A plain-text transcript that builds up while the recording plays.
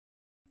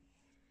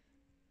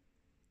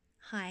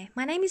Hi,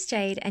 my name is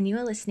Jade, and you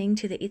are listening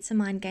to the It's a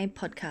Mind Game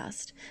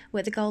podcast,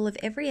 where the goal of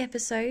every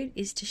episode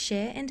is to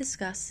share and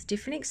discuss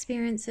different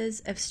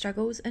experiences of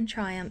struggles and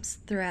triumphs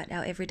throughout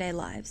our everyday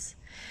lives.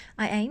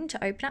 I aim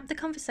to open up the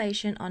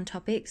conversation on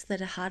topics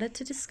that are harder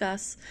to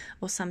discuss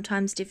or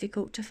sometimes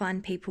difficult to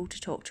find people to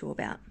talk to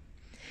about.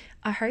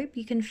 I hope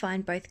you can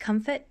find both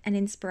comfort and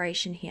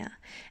inspiration here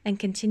and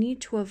continue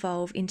to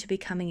evolve into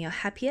becoming your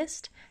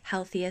happiest,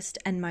 healthiest,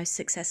 and most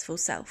successful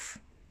self.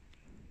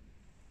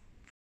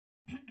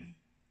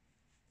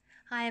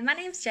 Hi, my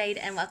name's Jade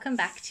and welcome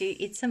back to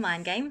It's a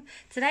Mind Game.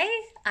 Today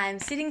I'm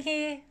sitting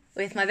here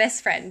with my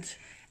best friend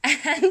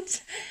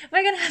and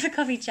we're going to have a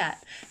coffee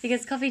chat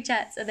because coffee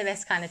chats are the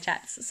best kind of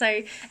chats.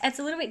 So it's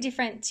a little bit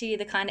different to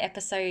the kind of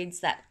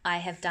episodes that I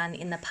have done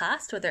in the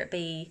past, whether it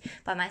be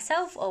by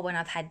myself or when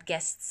I've had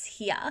guests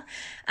here.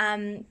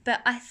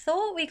 But I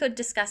thought we could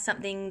discuss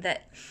something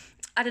that,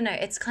 I don't know,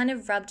 it's kind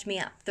of rubbed me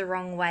up the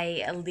wrong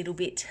way a little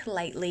bit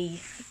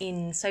lately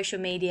in social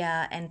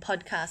media and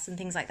podcasts and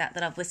things like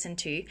that I've listened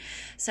to.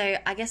 So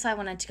I guess I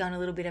wanted to go on a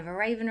little bit of a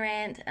Raven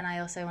rant, and I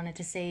also wanted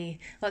to see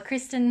what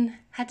Kristen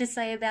had to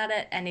say about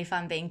it and if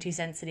I'm being too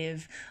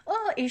sensitive or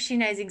if she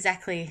knows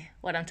exactly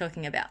what I'm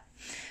talking about.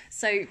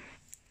 So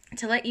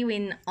to let you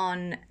in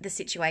on the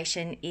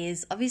situation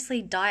is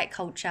obviously diet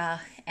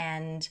culture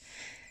and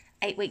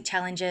 8-week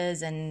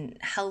challenges and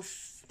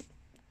health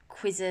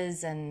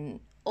quizzes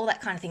and all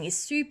that kind of thing is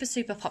super,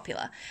 super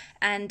popular.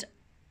 And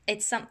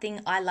it's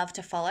something I love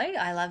to follow.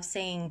 I love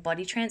seeing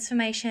body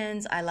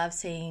transformations. I love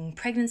seeing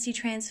pregnancy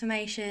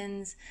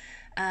transformations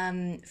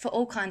for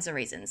all kinds of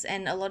reasons.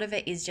 And a lot of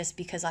it is just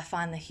because I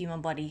find the human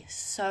body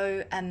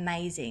so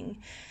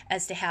amazing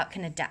as to how it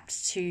can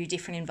adapt to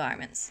different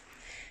environments.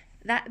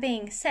 That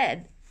being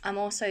said, I'm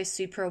also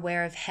super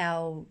aware of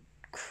how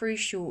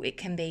crucial it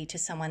can be to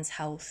someone's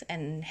health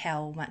and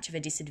how much of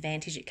a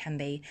disadvantage it can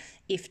be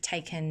if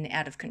taken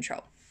out of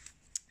control.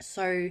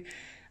 So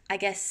I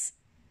guess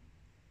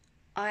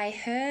I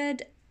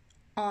heard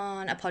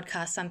on a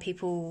podcast some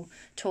people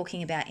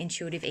talking about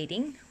intuitive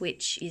eating,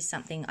 which is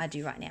something I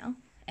do right now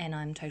and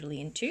I'm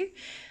totally into.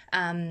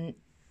 And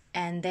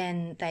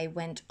then they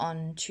went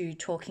on to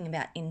talking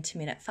about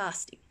intermittent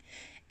fasting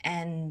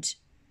and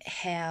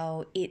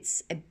how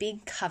it's a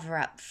big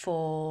cover-up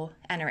for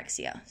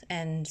anorexia,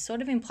 and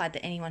sort of implied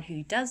that anyone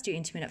who does do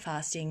intermittent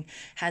fasting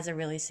has a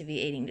really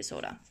severe eating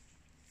disorder.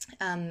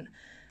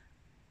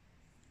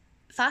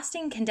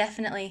 Fasting can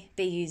definitely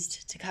be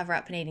used to cover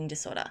up an eating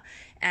disorder.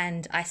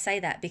 And I say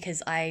that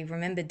because I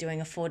remembered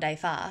doing a 4-day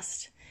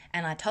fast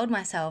and I told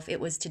myself it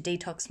was to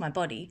detox my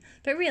body,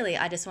 but really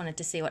I just wanted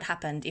to see what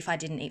happened if I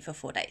didn't eat for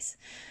 4 days.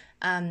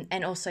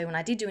 And also when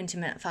I did do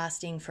intermittent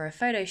fasting for a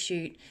photo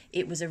shoot,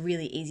 it was a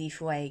really easy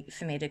way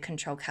for me to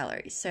control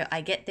calories. So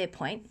I get their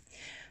point.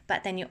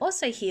 But then you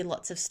also hear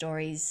lots of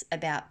stories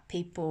about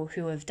people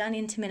who have done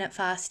intermittent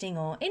fasting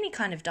or any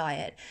kind of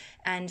diet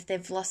and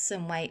they've lost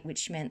some weight,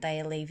 which meant they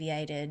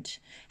alleviated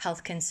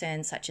health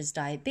concerns such as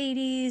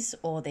diabetes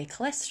or their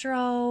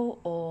cholesterol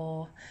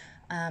or,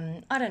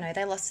 I don't know,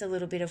 they lost a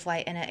little bit of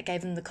weight and it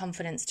gave them the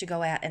confidence to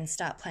go out and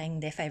start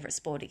playing their favourite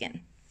sport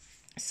again.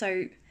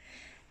 So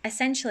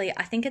essentially,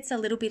 I think it's a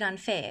little bit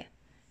unfair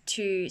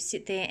to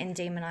sit there and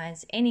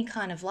demonize any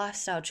kind of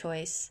lifestyle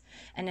choice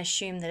and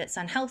assume that it's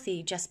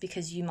unhealthy just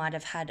because you might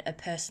have had a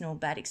personal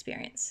bad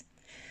experience.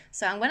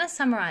 So I'm going to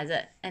summarize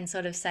it and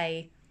sort of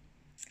say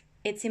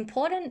it's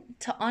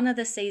important to honor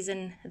the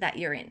season that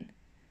you're in.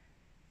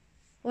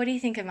 What do you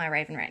think of my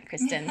Raven rant,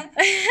 Kristen?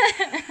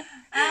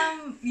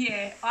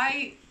 Yeah,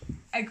 I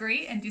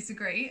agree and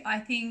disagree. I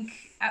think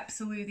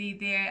absolutely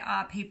there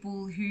are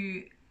people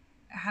who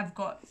have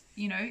got,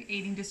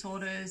 eating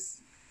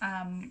disorders,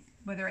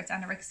 whether it's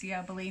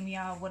anorexia,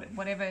 bulimia,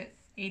 whatever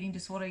eating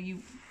disorder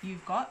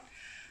you've got,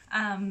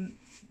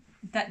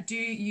 that do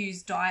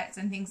use diets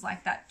and things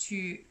like that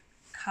to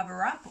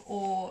cover up,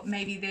 or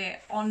maybe they're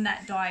on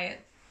that diet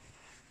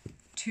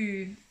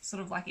to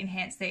sort of like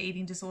enhance their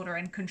eating disorder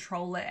and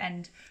control it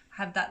and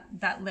have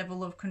that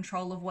level of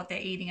control of what they're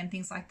eating and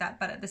things like that.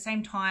 But at the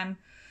same time,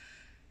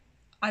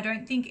 I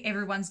don't think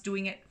everyone's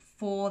doing it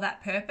for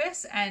that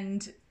purpose,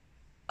 and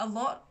a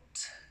lot,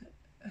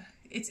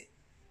 it's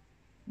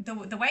the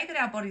way that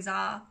our bodies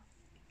are.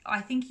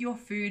 I think your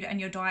food and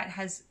your diet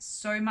has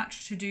so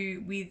much to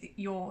do with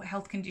your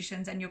health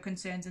conditions and your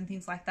concerns and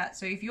things like that.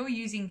 So if you're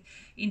using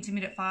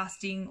intermittent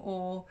fasting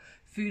or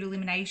food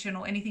elimination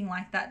or anything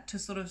like that to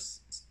sort of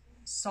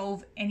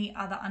solve any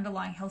other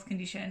underlying health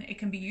condition, it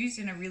can be used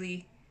in a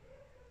really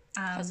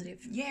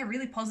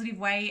really positive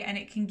way, and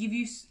it can give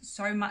you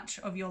so much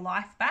of your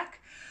life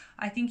back.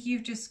 I think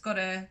you've just got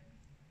to,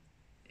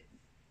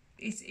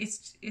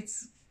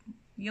 it's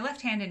your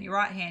left hand and your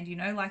right hand,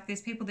 like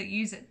there's people that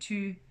use it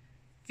to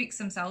fix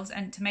themselves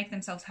and to make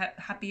themselves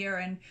happier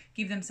and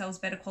give themselves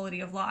better quality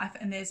of life,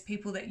 and there's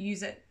people that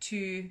use it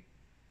to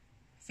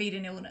feed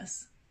an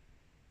illness.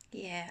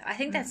 Yeah, I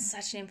think that's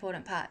such an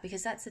important part,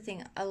 because that's the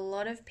thing. A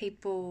lot of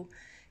people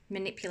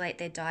manipulate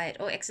their diet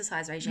or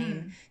exercise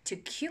regime to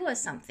cure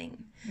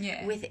something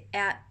Yeah.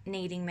 without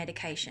needing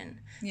medication.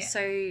 Yeah.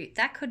 So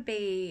that could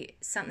be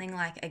something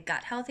like a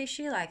gut health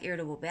issue, like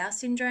irritable bowel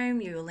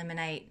syndrome. You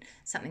eliminate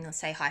something, let's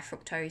say high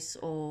fructose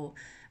or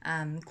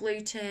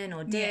gluten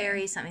or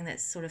dairy, something that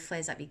sort of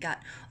flares up your gut.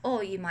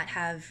 Or you might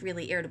have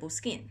really irritable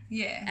skin.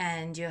 Yeah.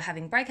 And you're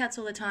having breakouts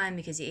all the time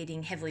because you're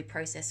eating heavily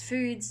processed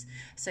foods.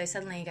 So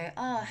suddenly you go,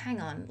 oh,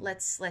 hang on,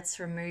 let's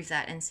remove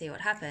that and see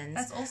what happens.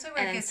 That's also where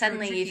and it then gets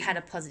suddenly real you've tricky. had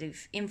a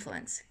positive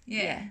influence.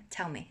 Yeah.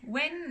 Tell me.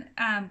 When,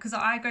 because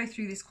I go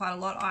through this quite a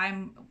lot,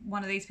 I'm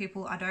one of these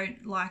people, I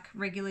don't like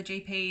regular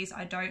GPs,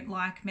 I don't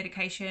like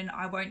medication,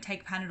 I won't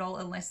take Panadol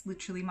unless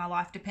literally my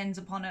life depends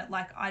upon it.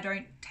 Like, I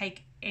don't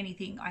take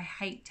anything, I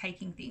hate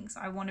taking things.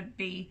 I want to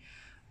be,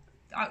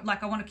 I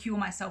want to cure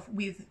myself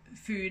with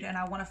food, and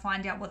I want to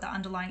find out what the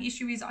underlying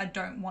issue is. I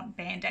don't want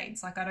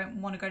Band-Aids. Like, I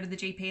don't want to go to the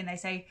GP and they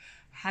say,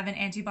 have an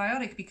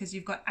antibiotic because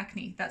you've got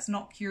acne. That's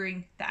not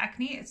curing the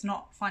acne. It's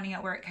not finding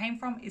out where it came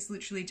from. It's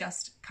literally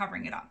just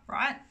covering it up,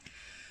 right?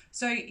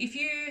 So if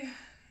you,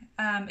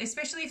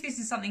 especially if this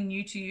is something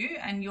new to you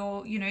and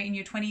you're, you know, in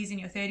your 20s, in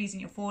your 30s,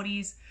 in your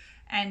 40s,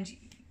 and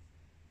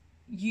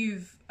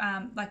you've,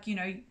 like, you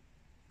know,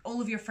 all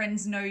of your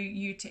friends know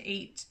you to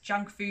eat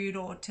junk food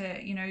or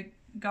to, you know,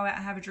 go out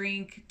and have a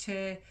drink,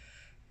 to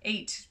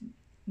eat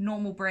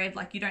normal bread,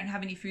 like you don't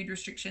have any food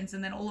restrictions,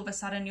 and then all of a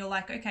sudden you're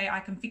like, okay,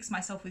 I can fix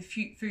myself with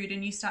food,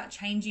 and you start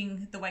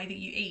changing the way that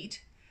you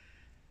eat.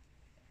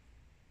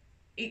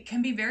 It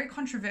can be very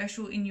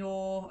controversial in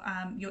your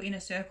inner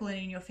circle and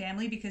in your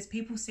family, because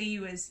people see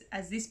you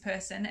as this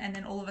person, and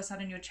then all of a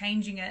sudden you're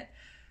changing it.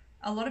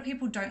 A lot of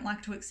people don't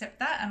like to accept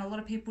that, and a lot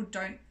of people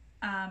don't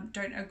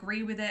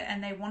agree with it,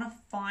 and they want to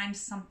find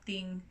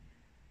something,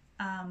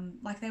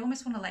 like they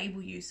almost want to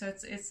label you. So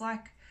it's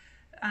like,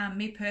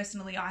 me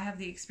personally, I have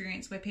the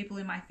experience where people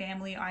in my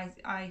family,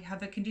 I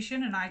have a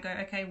condition and I go,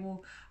 okay,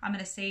 well, I'm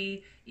going to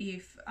see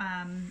if,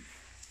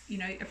 you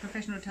know, a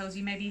professional tells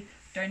you maybe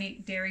don't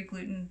eat dairy,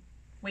 gluten,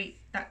 wheat,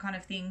 that kind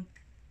of thing.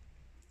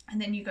 And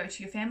then you go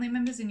to your family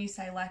members and you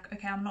say like,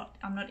 okay, I'm not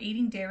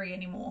eating dairy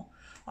anymore.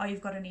 Oh,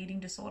 you've got an eating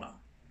disorder.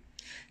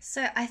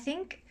 So I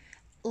think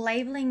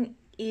labeling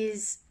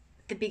is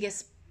the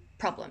biggest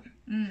problem,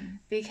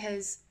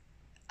 because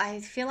I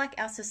feel like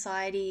our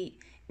society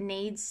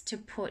needs to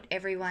put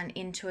everyone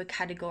into a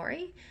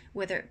category,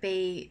 whether it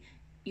be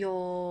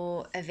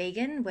you're a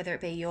vegan, whether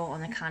it be you're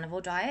on a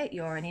carnivore diet,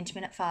 you're an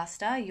intermittent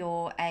faster,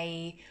 you're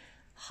a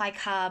high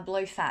carb,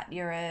 low fat,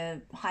 you're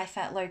a high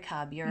fat, low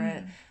carb, you're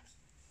a,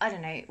 I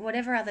don't know,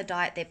 whatever other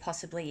diet there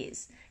possibly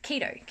is.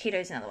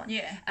 Keto's another one.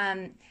 Yeah.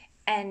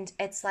 And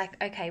it's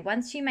like, okay,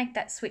 once you make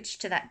that switch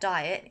to that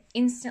diet,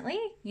 instantly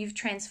you've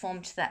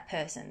transformed to that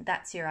person.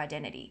 That's your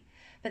identity.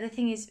 But the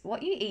thing is,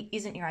 what you eat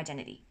isn't your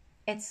identity.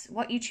 It's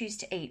what you choose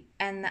to eat.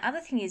 And the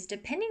other thing is,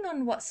 depending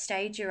on what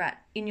stage you're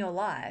at in your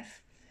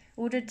life,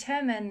 will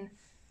determine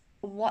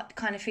what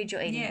kind of food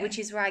you're eating, which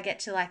is where I get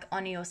to like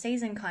honor your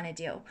season kind of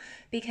deal.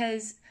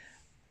 Because,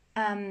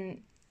 all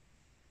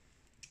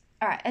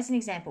right, as an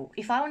example,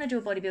 if I want to do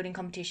a bodybuilding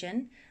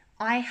competition,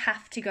 I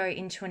have to go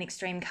into an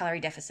extreme calorie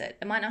deficit.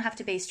 It might not have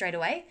to be straight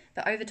away,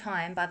 but over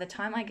time, by the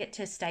time I get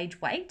to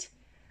stage weight,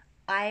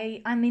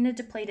 I'm in a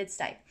depleted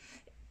state.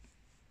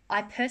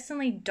 I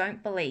personally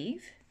don't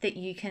believe that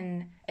you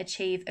can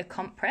achieve a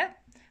comp prep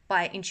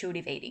by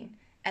intuitive eating.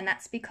 And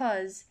that's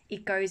because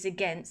it goes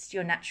against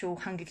your natural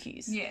hunger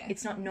cues. Yeah.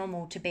 It's not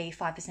normal to be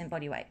 5%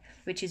 body weight,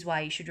 which is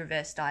why you should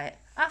reverse diet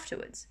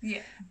afterwards.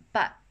 Yeah.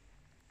 But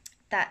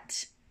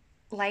that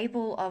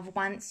label of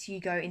once you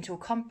go into a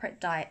comp prep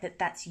diet,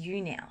 that's you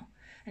now.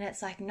 And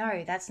it's like,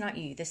 no, that's not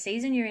you. The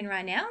season you're in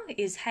right now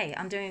is, hey,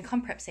 I'm doing a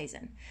comp prep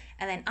season.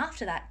 And then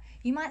after that,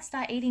 you might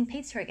start eating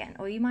pizza again,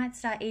 or you might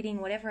start eating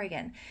whatever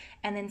again.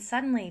 And then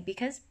suddenly,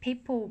 because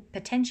people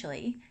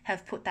potentially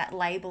have put that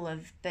label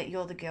of that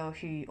you're the girl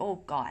who,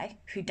 or guy,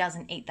 who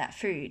doesn't eat that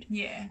food.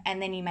 Yeah.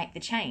 And then you make the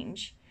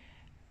change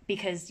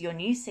because your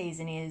new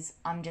season is,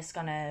 I'm just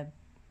going to,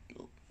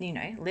 you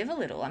know, live a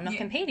little. I'm not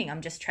competing.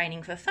 I'm just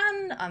training for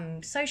fun.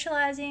 I'm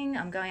socializing.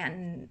 I'm going out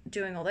and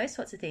doing all those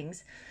sorts of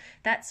things.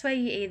 That's where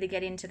you either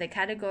get into the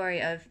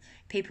category of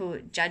people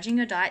judging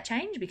your diet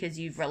change because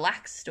you've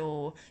relaxed,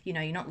 or, you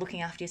know, you're not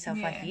looking after yourself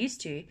like you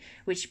used to,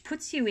 which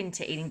puts you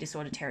into eating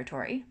disorder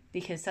territory,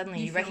 because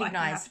suddenly you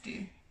recognize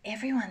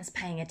everyone's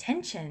paying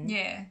attention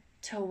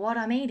to what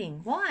I'm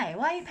eating. Why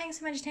are you paying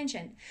so much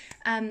attention?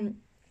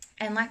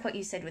 And like what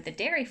you said with the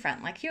dairy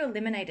front, like you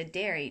eliminated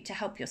dairy to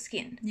help your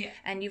skin. Yeah.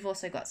 And you've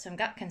also got some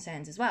gut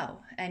concerns as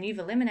well. And you've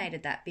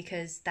eliminated that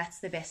because that's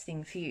the best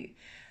thing for you.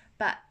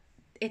 But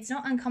it's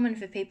not uncommon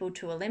for people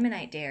to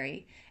eliminate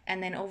dairy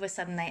and then all of a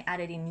sudden they add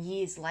it in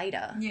years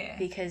later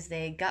because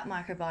their gut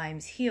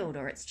microbiome's healed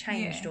or it's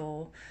changed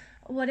or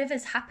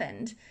whatever's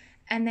happened.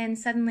 And then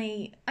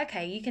suddenly,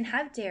 okay, you can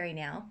have dairy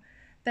now,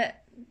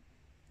 but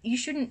you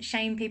shouldn't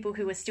shame people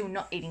who are still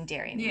not eating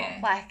dairy anymore. Yeah.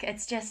 Like,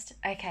 it's just,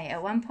 okay,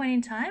 at one point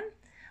in time,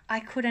 I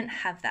couldn't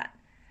have that.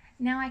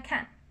 Now I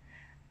can.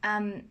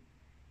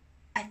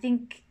 I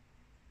think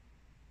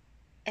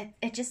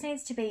it just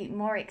needs to be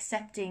more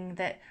accepting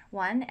that,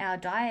 one, our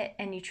diet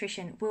and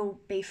nutrition will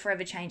be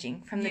forever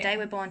changing. From the day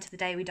we're born to the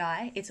day we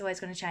die, it's always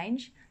going to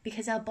change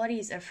because our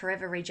bodies are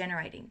forever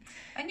regenerating.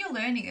 And you're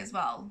learning as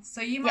well.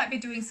 So you might be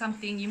doing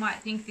something, you might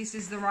think this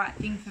is the right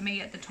thing for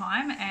me at the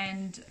time,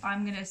 and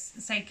I'm going to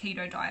say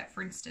keto diet,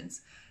 for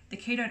instance. The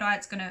keto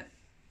diet's going to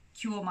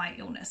cure my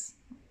illness,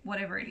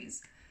 whatever it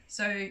is.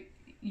 So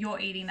you're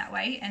eating that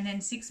way, and then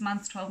 6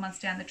 months, 12 months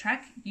down the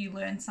track, you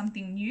learn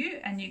something new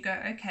and you go,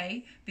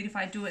 okay, but if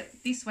I do it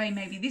this way,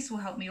 maybe this will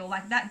help me, or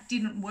like that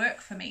didn't work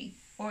for me,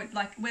 or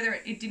like whether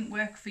it didn't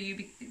work for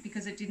you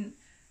because it didn't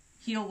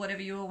heal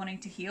whatever you were wanting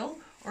to heal,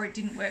 or it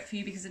didn't work for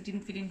you because it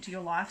didn't fit into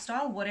your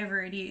lifestyle,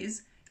 whatever it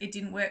is, it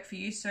didn't work for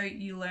you. So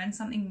you learn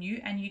something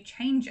new and you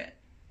change it.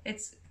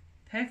 It's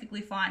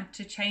perfectly fine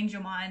to change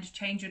your mind,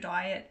 change your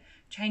diet,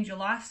 change your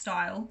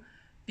lifestyle,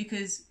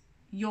 because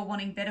you're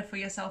wanting better for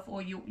yourself,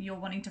 or you're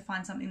wanting to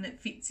find something that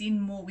fits in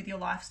more with your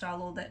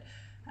lifestyle, or that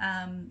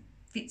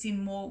fits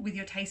in more with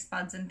your taste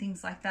buds and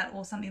things like that,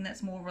 or something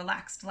that's more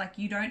relaxed. Like,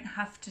 you don't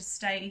have to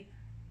stay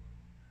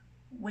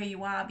where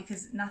you are,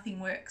 because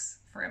nothing works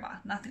forever.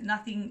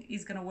 Nothing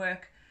is going to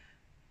work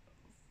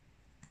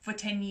for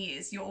 10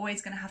 years. You're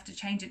always going to have to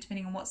change it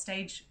depending on what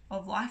stage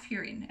of life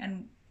you're in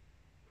and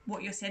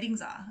what your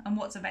settings are and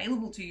what's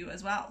available to you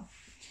as well.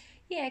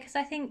 Yeah, because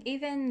I think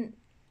even,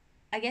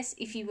 I guess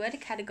if you were to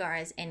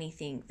categorize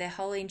anything, the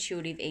whole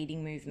intuitive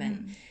eating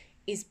movement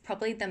is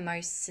probably the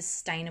most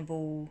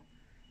sustainable.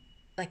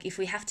 Like, if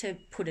we have to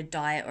put a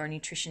diet or a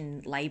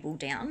nutrition label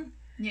down,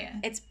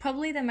 it's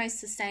probably the most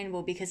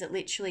sustainable, because it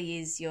literally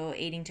is, you're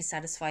eating to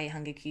satisfy your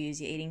hunger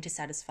cues, you're eating to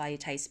satisfy your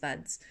taste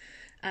buds.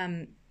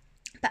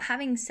 But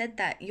having said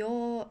that,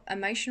 your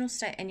emotional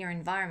state and your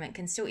environment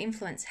can still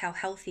influence how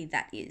healthy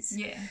that is.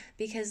 Yeah.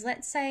 Because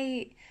let's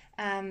say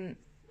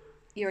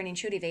you're an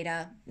intuitive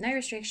eater, no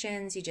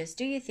restrictions, you just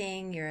do your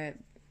thing,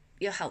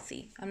 you're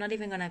healthy. I'm not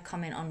even going to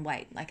comment on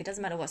weight. Like, it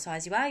doesn't matter what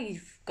size you are,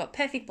 you've got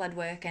perfect blood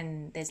work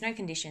and there's no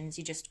conditions,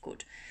 you're just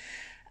good.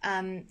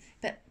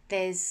 But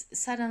there's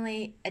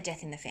suddenly a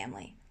death in the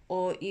family,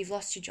 or you've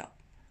lost your job,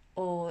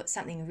 or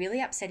something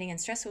really upsetting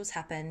and stressful has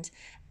happened,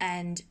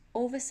 and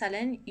all of a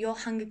sudden your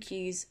hunger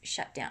cues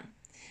shut down.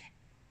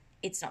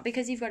 It's not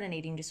because you've got an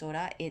eating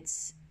disorder,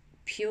 it's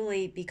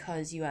purely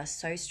because you are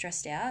so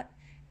stressed out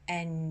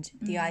and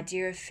the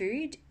idea of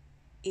food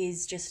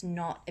is just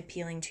not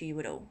appealing to you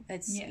at all.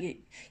 It's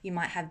you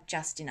might have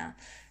just dinner.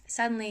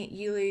 Suddenly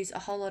you lose a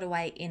whole lot of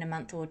weight in a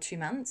month or 2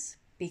 months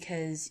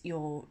because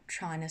you're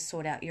trying to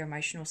sort out your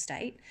emotional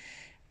state.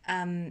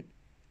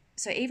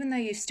 So even though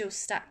you've still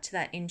stuck to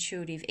that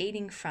intuitive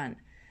eating front,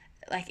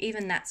 like,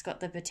 even that's got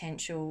the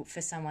potential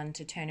for someone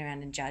to turn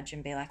around and judge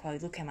and be like, well,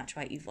 look how much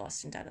weight you've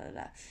lost and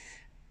da-da-da-da.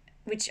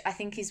 Which I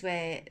think is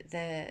where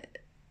the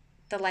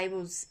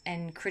labels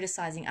and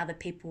criticising other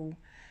people,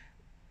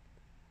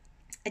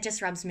 it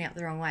just rubs me up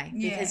the wrong way,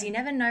 because you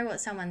never know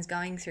what someone's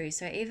going through.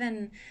 So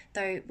even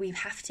though we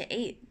have to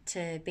eat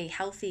to be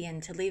healthy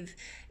and to live,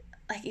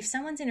 like, if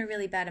someone's in a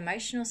really bad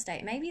emotional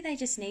state, maybe they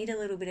just need a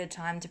little bit of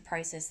time to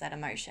process that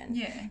emotion.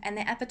 Yeah. And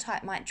their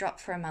appetite might drop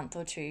for a month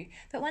or two.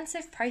 But once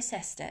they've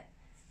processed it,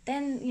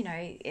 then, you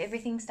know,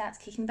 everything starts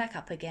kicking back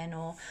up again,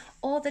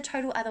 or the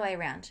total other way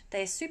around.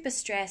 They're super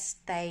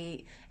stressed,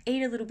 they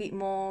eat a little bit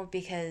more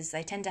because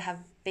they tend to have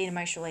been an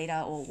emotional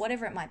eater or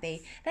whatever it might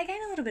be. They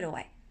gain a little bit of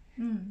weight.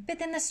 But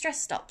then the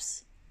stress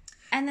stops.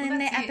 And then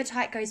their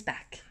appetite goes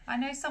back. I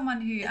know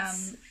someone who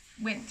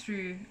went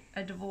through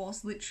a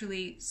divorce,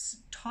 literally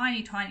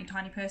tiny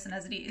person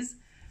as it is,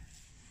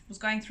 was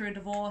going through a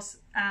divorce,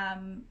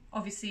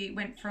 obviously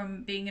went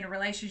from being in a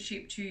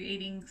relationship to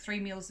eating 3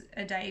 meals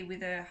a day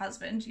with her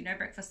husband, you know,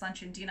 breakfast,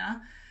 lunch and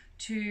dinner,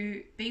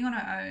 to being on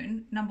her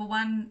own. Number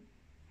one,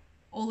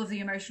 all of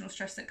the emotional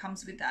stress that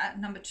comes with that.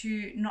 Number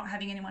two, not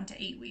having anyone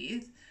to eat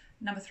with.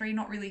 Number three,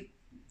 not really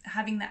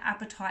having the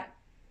appetite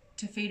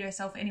to feed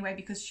herself anyway,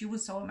 because she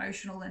was so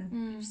emotional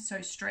and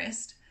so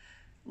stressed.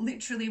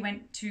 Literally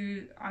went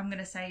to, I'm going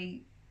to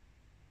say,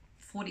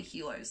 40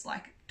 kilos,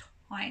 like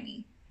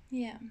tiny.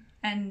 Yeah.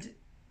 And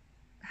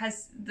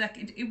has, like,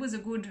 it was a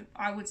good,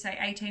 I would say,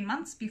 18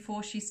 months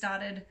before she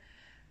started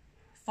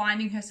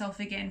finding herself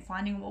again,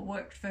 finding what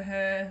worked for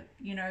her,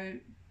 you know,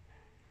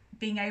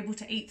 being able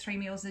to eat 3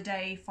 meals a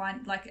day,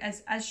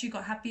 as she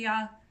got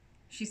happier,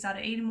 she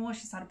started eating more,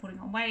 she started putting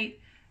on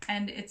weight.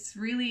 And it's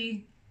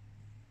really,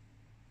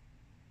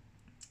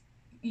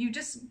 you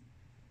just,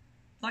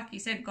 like you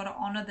said, got to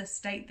honour the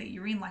state that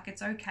you're in. Like,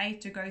 it's okay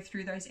to go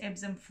through those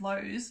ebbs and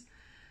flows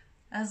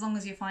as long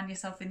as you find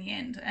yourself in the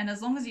end. And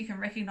as long as you can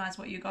recognise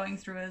what you're going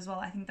through as well,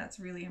 I think that's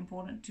really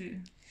important too.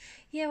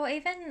 Yeah, well,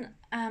 even,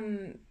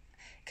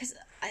 because,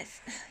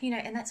 you know,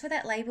 and that's where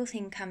that label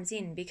thing comes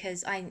in,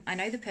 because I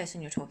know the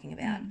person you're talking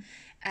about.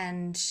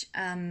 And,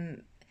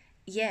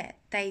 yeah,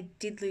 they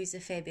did lose a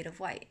fair bit of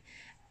weight.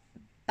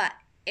 But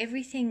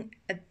everything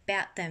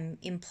about them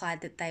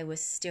implied that they were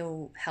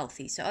still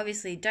healthy. So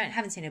obviously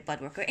haven't seen her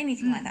blood work or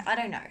anything like that. I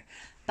don't know.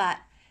 But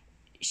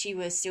she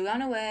was still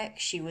going to work.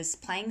 She was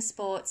playing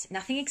sports.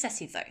 Nothing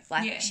excessive though.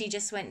 Like Yeah. she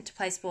just went to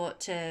play sport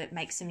to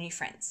make some new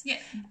friends. Yeah.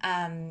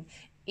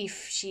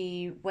 If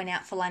she went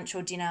out for lunch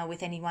or dinner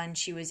with anyone,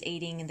 she was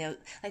eating, and there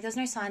was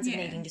no signs of an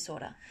Yeah. eating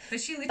disorder. But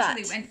she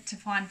literally went to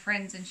find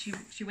friends, and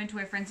she went to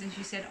her friends and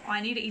she said, I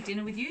need to eat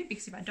dinner with you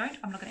because if I don't,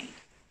 I'm not going to eat.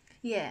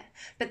 Yeah,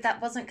 but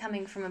that wasn't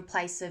coming from a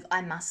place of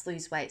I must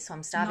lose weight, so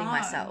I'm starving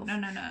myself. No.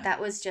 That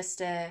was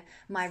just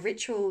my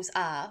rituals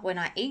are when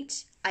I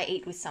eat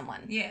with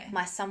someone. Yeah.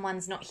 My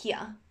someone's not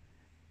here.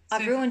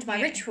 I've So, ruined my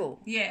yeah.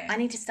 ritual. Yeah. I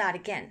need to start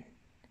again.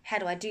 How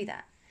do I do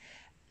that?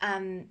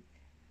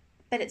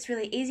 But it's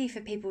really easy for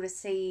people to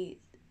see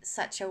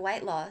such a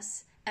weight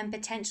loss and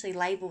potentially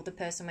label the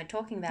person we're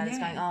talking about as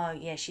going, oh,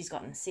 yeah, she's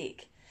gotten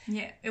sick.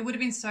 Yeah, it would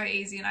have been so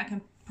easy, and I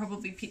can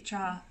probably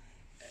picture,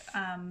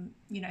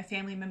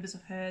 family members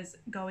of hers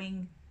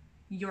going,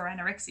 you're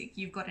anorexic,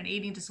 you've got an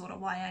eating disorder,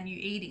 why aren't you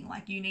eating?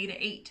 Like, you need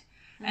to eat.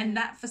 And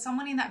that, for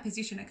someone in that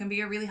position, it can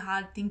be a really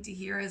hard thing to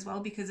hear as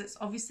well, because it's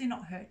obviously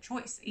not her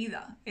choice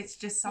either. It's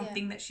just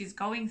something that she's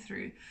going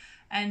through.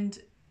 And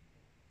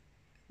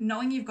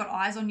knowing you've got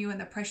eyes on you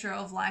and the pressure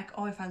of like,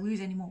 oh, if I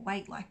lose any more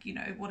weight, like,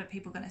 what are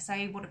people going to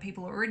say? What are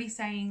people already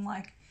saying?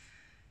 Like,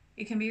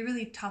 it can be a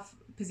really tough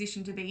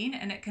position to be in,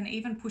 and it can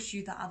even push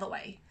you the other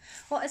way.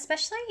 Well,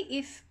 especially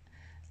if,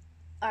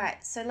 all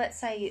right, so let's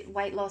say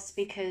weight loss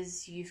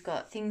because you've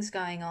got things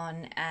going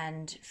on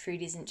and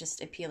food isn't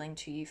just appealing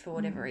to you for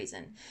whatever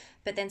reason.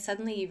 But then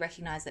suddenly you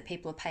recognize that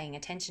people are paying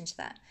attention to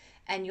that.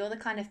 And you're the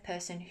kind of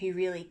person who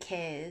really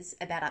cares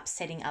about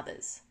upsetting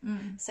others.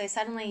 So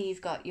suddenly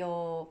you've got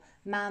your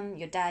mum,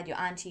 your dad, your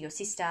auntie, your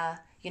sister,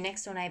 your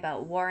next door neighbour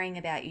worrying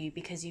about you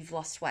because you've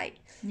lost weight.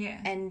 Yeah.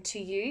 And to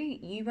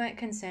you weren't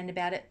concerned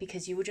about it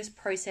because you were just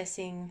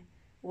processing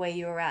where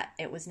you were at.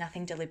 It was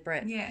nothing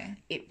deliberate. Yeah.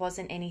 It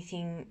wasn't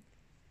anything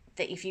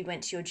that if you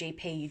went to your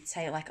GP, you'd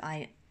say like,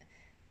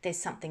 there's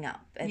something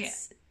up.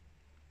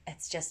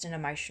 It's just an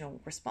emotional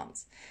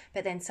response.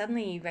 But then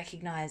suddenly you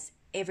recognise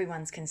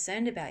everyone's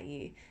concerned about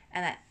you,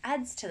 and that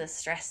adds to the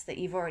stress that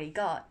you've already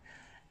got.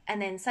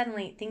 And then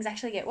suddenly things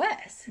actually get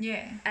worse.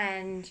 Yeah.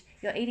 And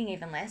you're eating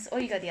even less, or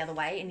you go the other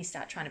way and you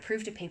start trying to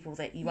prove to people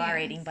that you are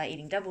eating by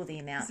eating double the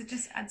amount. So it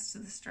just adds to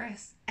the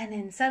stress. And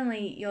then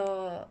suddenly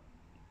your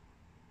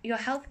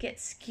health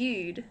gets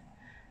skewed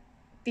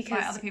because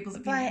By other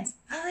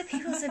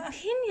people's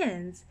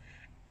opinions.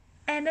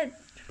 And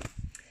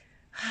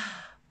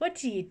what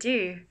do you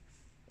do?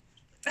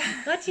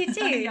 What do you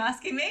do? Are you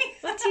asking me?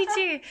 What do you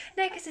do?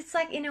 No, because it's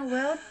like in a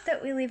world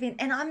that we live in,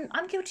 and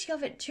I'm guilty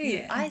of it too.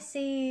 Yeah. I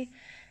see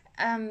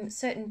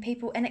certain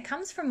people, and it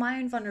comes from my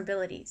own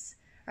vulnerabilities,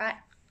 right?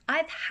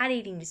 I've had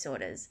eating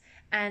disorders,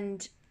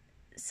 and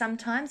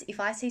sometimes if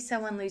I see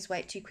someone lose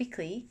weight too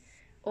quickly,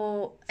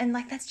 and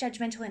that's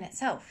judgmental in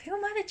itself. Who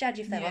am I to judge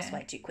if they lost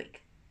weight too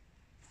quick?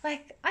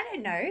 Like, I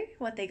don't know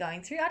what they're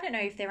going through. I don't know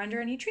if they're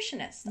under a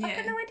nutritionist. I've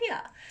got no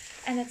idea.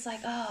 And it's like,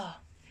 oh,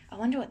 I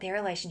wonder what their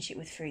relationship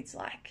with food's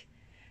like.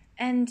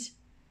 And,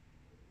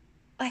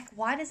 like,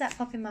 why does that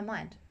pop in my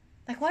mind?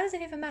 Like, why does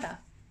it even matter?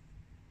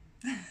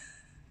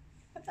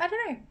 I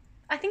don't know.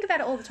 I think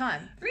about it all the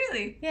time.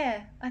 Really?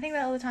 Yeah, I think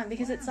about it all the time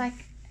because it's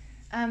like,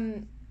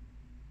 I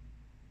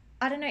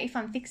don't know if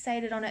I'm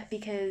fixated on it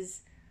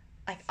because,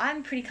 like,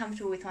 I'm pretty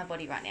comfortable with my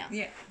body right now.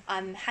 Yeah.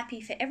 I'm happy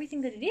for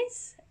everything that it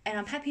is, and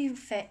I'm happy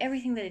for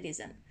everything that it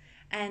isn't.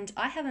 And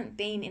I haven't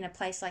been in a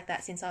place like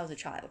that since I was a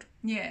child.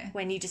 Yeah.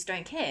 When you just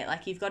don't care.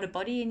 Like, you've got a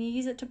body and you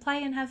use it to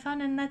play and have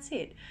fun, and that's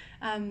it.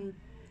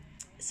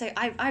 So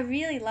I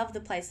really love the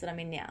place that I'm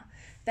in now.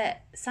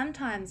 But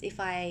sometimes if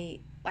I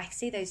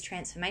see those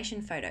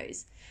transformation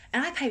photos,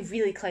 and I pay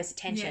really close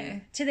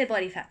attention to their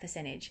body fat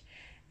percentage,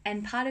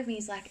 and part of me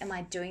is like, am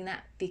I doing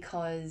that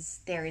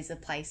because there is a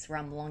place where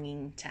I'm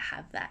longing to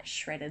have that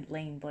shredded,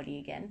 lean body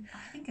again?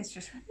 I think it's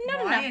just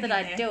Not enough that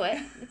I do it,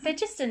 but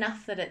just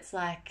enough that it's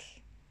like,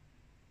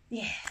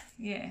 yeah.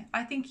 Yeah.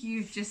 I think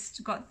you've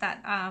just got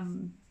that,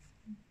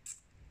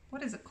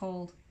 what is it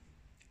called?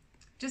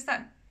 Just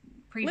that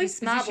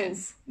predisposition. Loose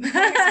marbles. Loose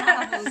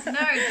marbles. No,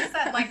 just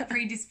that like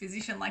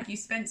predisposition. Like you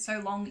spent so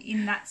long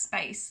in that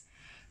space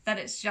that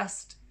it's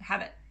just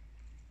habit.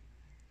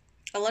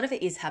 A lot of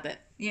it is habit.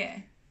 Yeah.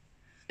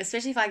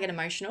 Especially if I get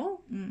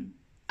emotional,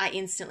 I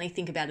instantly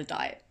think about a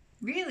diet.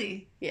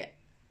 Really? Yeah.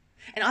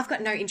 And I've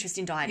got no interest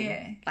in dieting.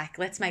 Yeah. Like,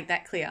 let's make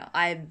that clear.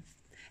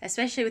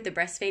 Especially with the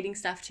breastfeeding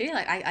stuff too,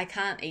 like I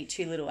can't eat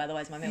too little,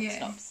 otherwise my milk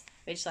stops.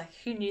 Which, like,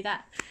 who knew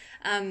that?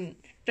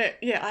 But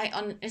yeah, I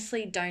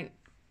honestly don't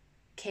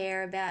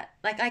care about,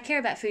 like, I care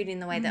about food in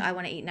the way that I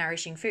want to eat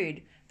nourishing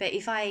food. But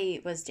if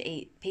I was to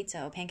eat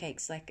pizza or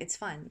pancakes, like, it's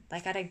fine.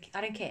 Like, I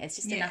don't care. It's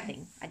just a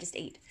nothing. I just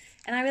eat.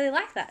 And I really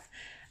like that.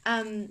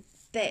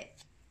 But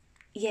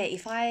yeah,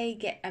 if I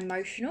get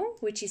emotional,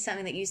 which is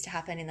something that used to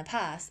happen in the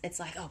past, it's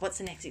like, oh, what's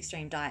the next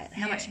extreme diet?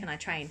 How much can I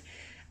train?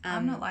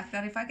 I'm not like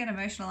that. If I get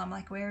emotional, I'm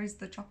like, where is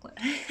the chocolate?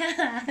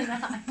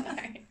 No.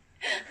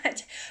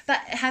 But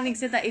having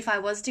said that, if I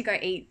was to go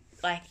eat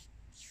like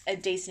a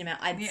decent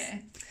amount,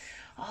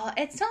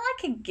 it's not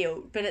like a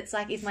guilt, but it's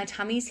like if my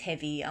tummy's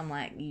heavy, I'm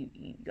like,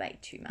 you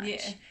ate too much.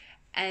 Yeah.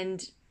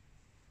 and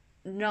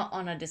not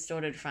on a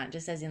distorted front,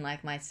 just as in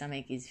like my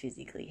stomach is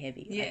physically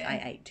heavy. Like Yeah.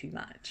 I ate too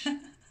much.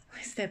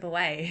 Step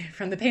away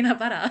from the peanut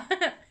butter.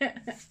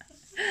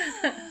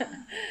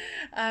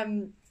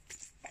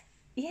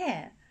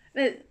 Yeah.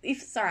 But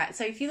it's all right.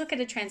 So if you look at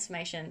a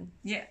transformation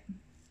Yeah.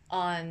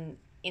 on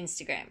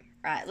Instagram,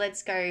 right?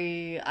 Let's go,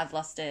 I've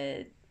lost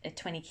a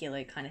 20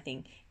 kilo kind of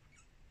thing.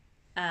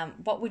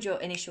 What would your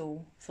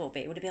initial thought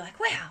be? Would it be like,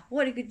 wow,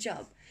 what a good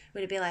job?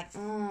 Would it be like,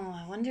 oh,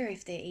 I wonder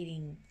if they're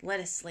eating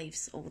lettuce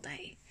leaves all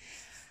day?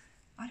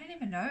 I don't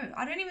even know.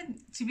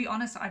 To be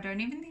honest, I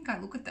don't even think I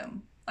look at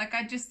them. Like,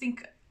 I just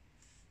think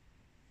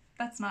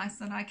that's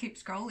nice and I keep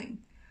scrolling.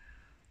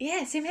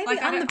 Yeah, see, maybe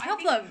Like, I'm the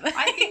problem.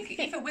 I think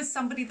if it was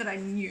somebody that I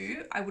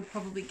knew, I would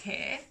probably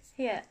care.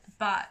 Yeah.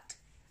 But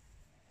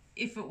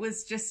if it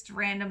was just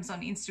randoms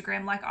on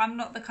Instagram, like, I'm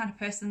not the kind of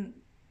person...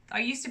 I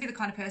used to be the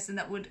kind of person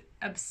that would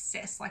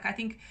obsess. Like, I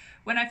think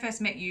when I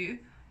first met you,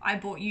 I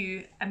bought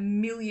you a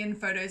million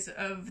photos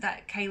of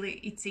that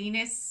Kayla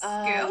Itzines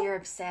girl. Oh, you're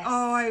obsessed.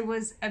 Oh, I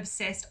was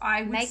obsessed.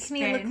 I would Make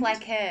me look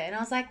like her. And I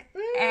was like,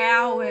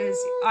 hours.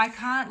 I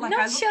can't, like,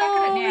 not I look sure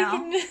back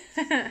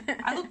at it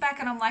now. I look back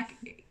and I'm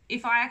like,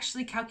 if I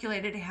actually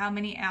calculated how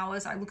many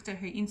hours I looked at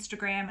her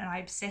Instagram and I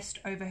obsessed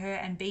over her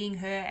and being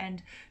her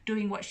and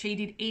doing what she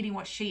did, eating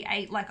what she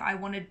ate, like, I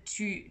wanted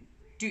to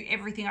do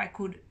everything I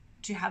could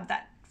to have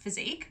that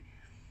physique.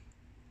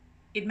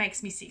 It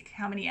makes me sick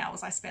how many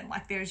hours I spent.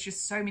 Like, there's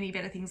just so many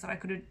better things that I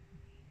could have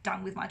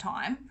done with my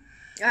time.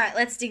 All right,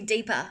 let's dig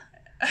deeper.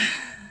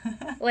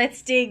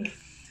 Let's dig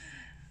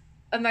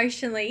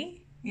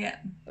emotionally. Yeah.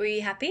 Were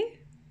you happy?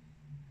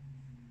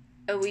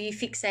 Or were you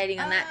fixating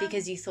on that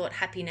because you thought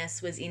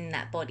happiness was in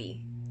that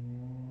body?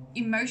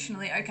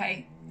 Emotionally,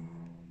 okay.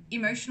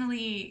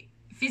 Emotionally,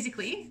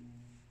 physically,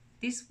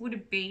 this would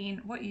have been,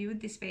 what year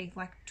would this be?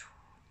 Like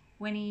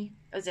 20...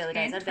 It was early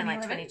days. I'd have been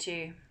like 2011?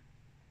 22.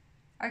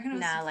 I reckon it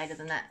was... Nah, later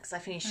than that because I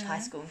finished high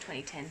school in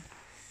 2010.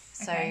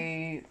 So,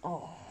 Okay.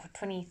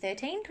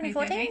 2013,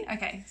 2014?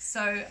 Okay,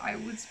 so I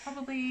was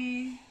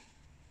probably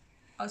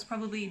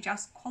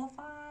just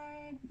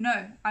qualified.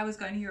 No, I was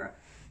going to Europe.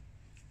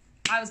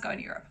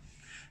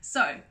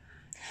 So,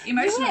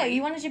 emotionally...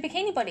 You wanted your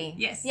bikini body.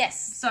 Yes.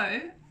 Yes.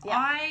 So,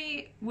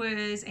 I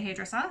was a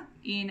hairdresser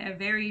in a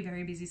very,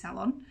 very busy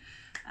salon.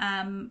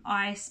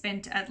 I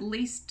spent at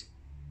least,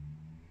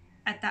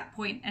 at that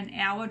point, an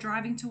hour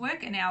driving to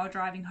work, an hour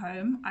driving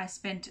home. I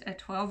spent a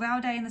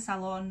 12-hour day in the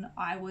salon.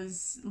 I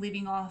was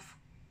living off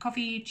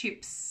coffee,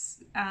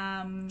 chips,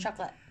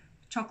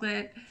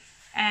 chocolate,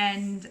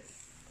 and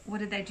what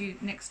did they do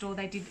next door?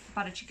 They did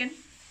butter chicken.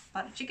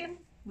 Butter chicken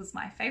was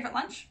my favourite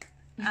lunch.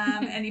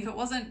 And if it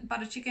wasn't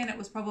butter chicken, it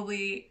was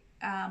probably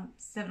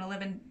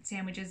 7-Eleven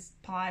sandwiches,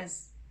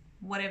 pies,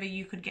 whatever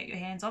you could get your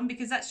hands on,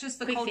 because that's just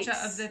the Quick culture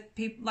fix. of the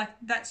people. Like,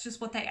 that's just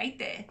what they ate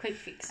there. Quick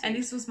fix. And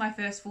this was my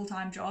first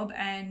full-time job,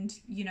 and,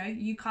 you know,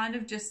 you kind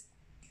of just...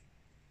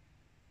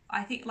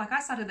 I think, like,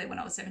 I started there when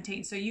I was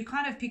 17, so you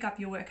kind of pick up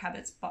your work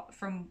habits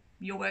from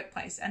your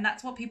workplace, and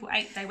that's what people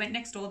ate. They went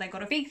next door, they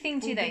got a Big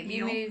thing too, full though. big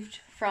You meal. moved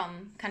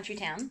from country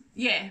town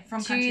Yeah,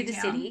 from to country the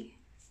town. city.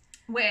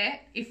 Where,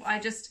 if I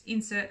just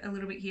insert a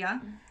little bit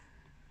here,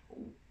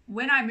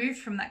 when I moved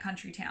from that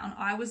country town,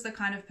 I was the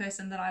kind of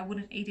person that I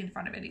wouldn't eat in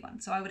front of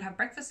anyone. So I would have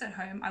breakfast at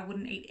home. I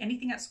wouldn't eat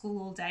anything at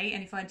school all day.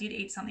 And if I did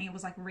eat something, it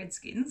was like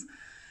Redskins.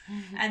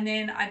 And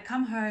then I'd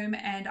come home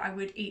and I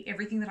would eat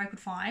everything that I could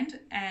find.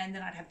 And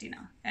then I'd have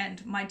dinner.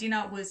 And my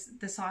dinner was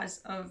the size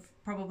of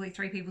probably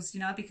 3 people's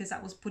dinner, because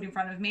that was put in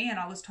front of me. And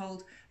I was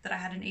told that I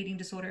had an eating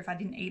disorder if I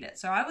didn't eat it.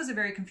 So I was a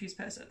very confused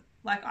person.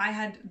 Like, I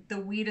had the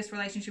weirdest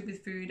relationship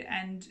with food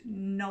and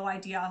no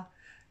idea,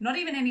 not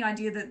even any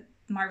idea that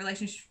my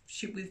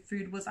relationship with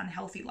food was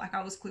unhealthy. Like,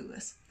 I was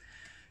clueless.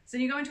 So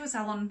you go into a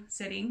salon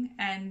setting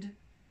and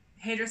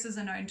hairdressers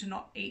are known to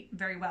not eat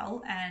very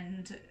well,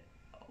 and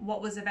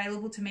what was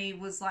available to me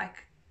was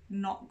like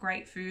not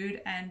great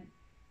food, and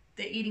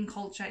the eating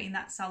culture in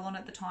that salon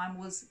at the time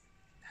was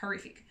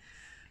horrific.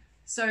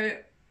 So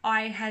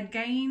I had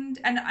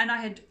gained, and I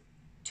had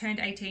turned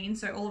 18,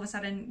 so all of a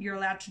sudden you're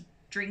allowed to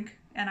drink,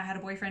 and I had a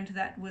boyfriend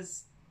that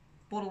was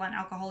borderline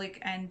alcoholic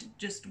and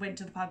just went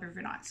to the pub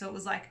every night. So it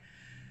was like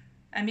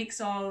a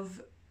mix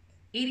of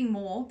eating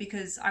more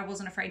because I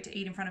wasn't afraid to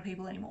eat in front of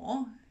people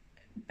anymore,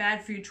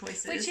 bad food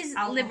choices, Which is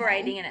alcohol.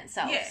 liberating in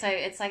itself. Yeah. So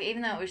it's like,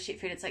 even though it was shit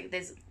food, it's like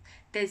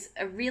there's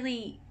a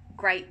really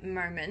great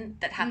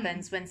moment that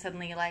happens when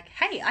suddenly you're like,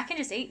 hey, I can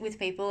just eat with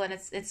people and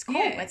it's cool.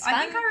 Yeah, It's fun.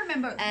 I think I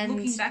remember and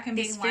looking back and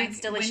this being like, food's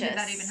delicious. when did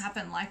that even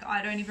happen? Like,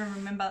 I don't even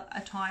remember a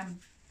time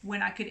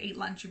when I could eat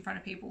lunch in front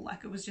of people.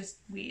 Like, it was just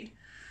weird.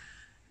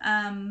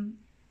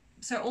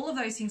 So all of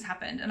those things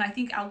happened, and I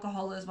think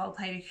alcohol as well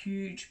played a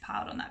huge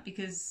part on that,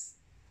 because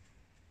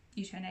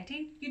you turn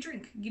 18, you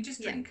drink. You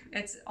just drink.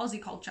 It's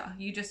Aussie culture.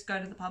 You just go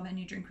to the pub and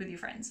you drink with your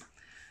friends.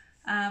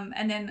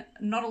 And then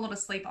not a lot of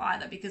sleep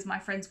either, because my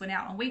friends went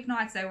out on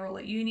weeknights. They were all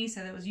at uni,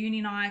 so there was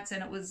uni nights,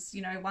 and it was,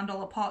 you know,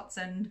 $1 pots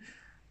and,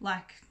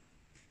 like,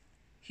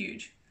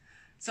 huge.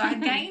 So I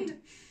gained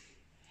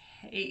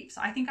heaps.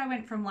 I think I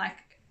went from, like,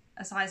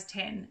 a size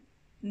 10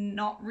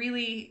 not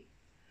really,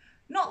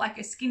 not like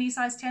a skinny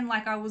size 10.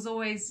 Like I was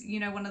always, you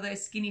know, one of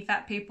those skinny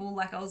fat people.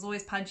 Like I was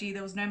always pudgy.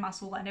 There was no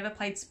muscle. I never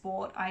played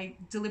sport. I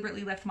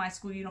deliberately left my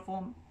school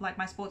uniform, like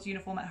my sports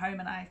uniform at home,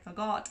 and I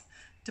forgot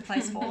to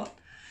play sport.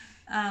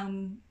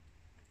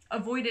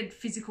 Avoided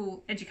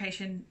physical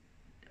education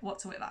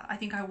whatsoever. I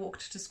think I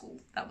walked to school.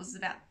 That was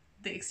about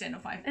the extent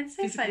of my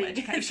physical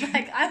education. It's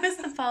like I was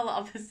the polar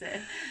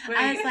opposite.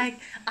 I was like,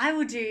 I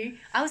will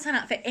sign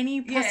up for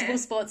any possible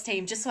sports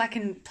team just so I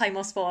can play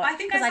more sport. I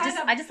think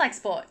I just like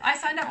sport. I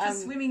signed up for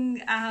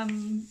swimming,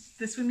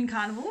 the swimming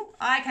carnival.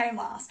 I came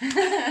last.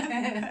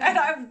 And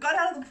I got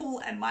out of the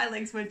pool and my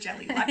legs were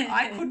jelly. Like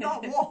I could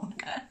not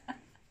walk.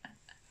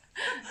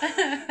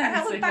 And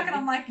I look back and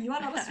I'm like, you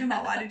are not a swimmer.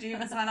 Why did you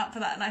even sign up for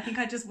that? And I think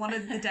I just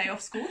wanted the day off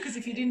school, because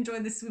if you didn't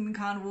join the swimming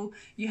carnival,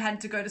 you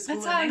had to go to school.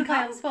 That's why I and want to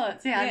play on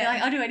sports. Yeah, I'd be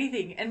like, I'll do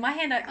anything. And my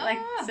hand,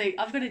 so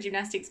I've got a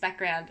gymnastics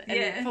background,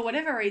 and for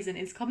whatever reason,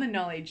 it's common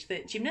knowledge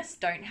that gymnasts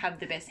don't have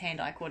the best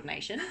hand-eye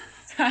coordination.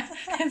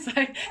 And so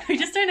we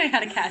just don't know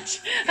how to catch.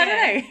 I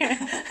don't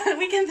know.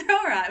 We can throw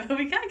all right, but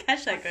we can't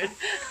catch that good.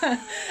 And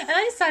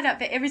I just signed up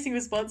for every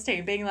single sports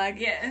team, being like,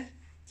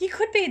 you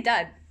could be a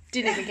dud.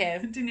 Didn't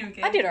even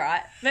care. I did all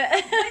right. But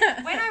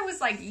when I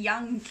was like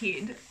young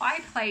kid,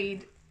 I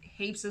played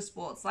heaps of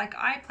sports. Like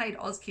I played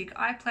Auskick.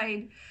 I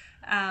played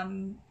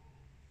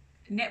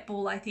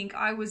netball. I think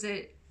I was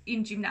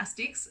in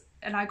gymnastics,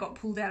 and I got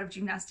pulled out of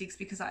gymnastics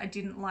because I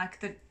didn't like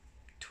the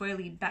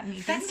twirly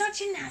batteny things. That's not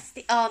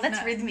gymnastics. Oh,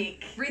 that's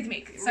rhythmic.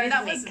 So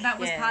that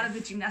was part of the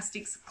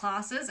gymnastics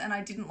classes, and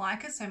I didn't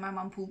like it, so my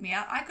mum pulled me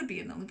out. I could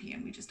be an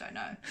Olympian, we just don't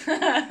know.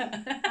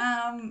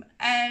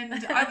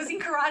 And I was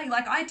in karate.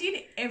 Like I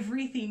did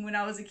everything when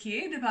I was a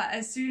kid, but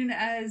as soon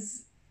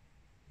as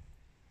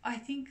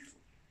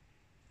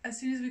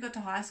we got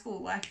to high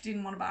school, like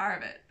didn't want a bar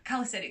of it.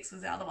 Calisthenics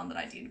was the other one that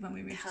I did when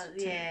we moved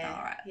to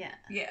Ballarat.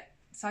 Yeah.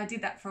 So I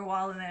did that for a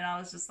while, and then I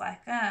was just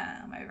like,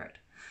 I'm over it.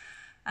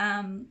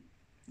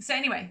 So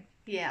anyway.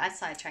 Yeah, I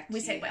sidetracked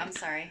you. I'm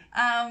sorry.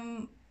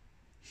 I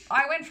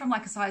went from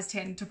like a size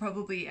 10 to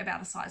probably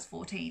about a size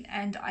 14.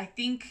 And I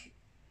think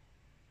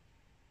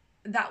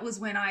that was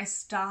when I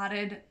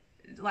started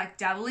like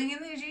dabbling in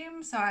the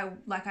gym. So I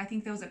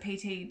think there was a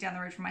PT down the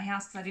road from my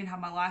house because I didn't have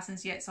my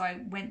license yet. So I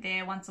went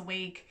there once a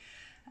week.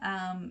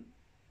 And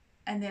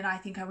then I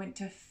think I went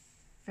to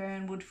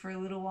Fernwood for a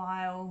little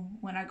while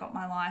when I got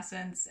my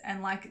license,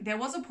 and like there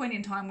was a point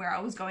in time where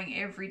I was going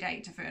every day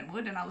to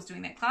Fernwood and I was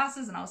doing their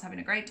classes and I was having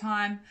a great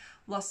time,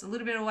 lost a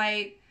little bit of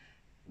weight,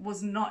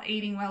 was not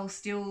eating well,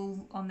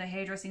 still on the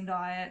hairdressing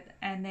diet,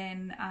 and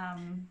then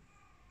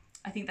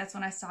I think that's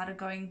when I started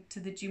going to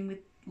the gym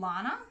with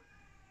Lana,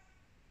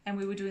 and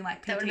we were doing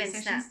like PT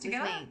sessions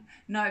together. With me.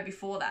 No,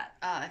 before that.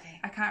 Oh, okay.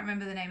 I can't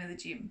remember the name of the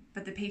gym,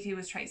 but the PT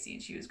was Tracy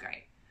and she was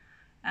great.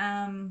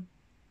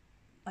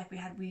 Like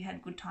we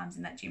had good times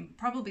in that gym.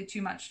 Probably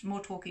too much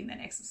more talking than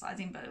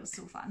exercising, but it was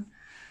still fun.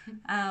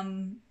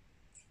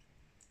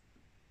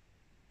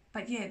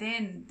 But yeah,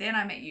 then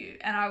I met you,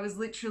 and I was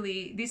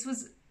literally, this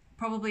was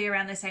probably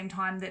around the same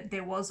time that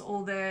there was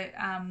all the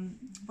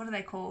what are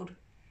they called?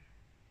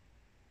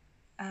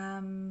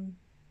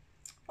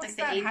 What's like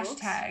that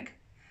hashtag?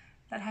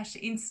 That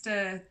hashtag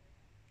Insta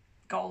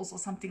goals or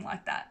something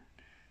like that.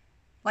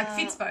 Like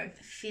Fitspo.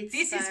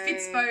 This is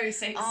Fitspo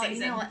season. Oh, you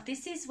know what?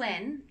 This is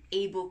when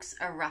ebooks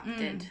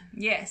erupted.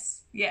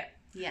 Yes. Yeah.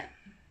 Yeah.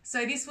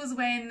 So this was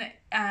when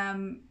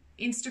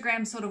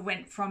Instagram sort of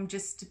went from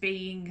just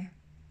being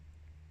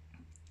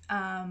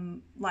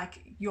like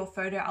your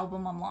photo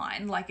album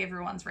online, like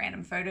everyone's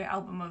random photo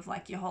album of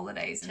like your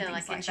holidays and to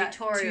things like that. A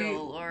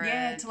tutorial or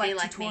to like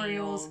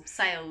tutorials, or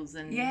sales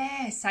and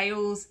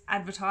sales,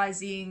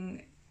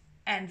 advertising.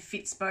 And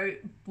Fitspo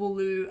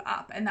blew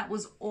up, and that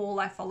was all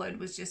I followed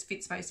was just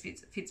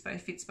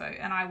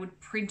Fitspo. And I would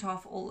print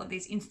off all of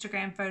these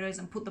Instagram photos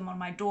and put them on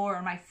my door,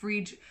 on my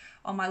fridge,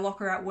 on my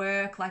locker at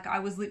work. Like I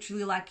was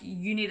literally like,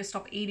 you need to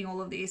stop eating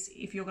all of this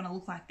if you're going to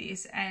look like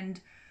this.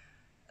 And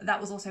that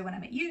was also when I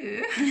met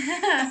you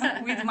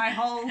with my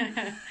whole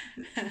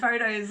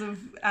photos of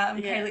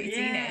Kayla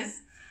Itinez.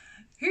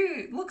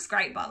 Who looks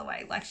great, by the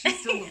way. Like, she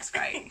still looks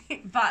great.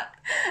 But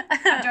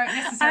I don't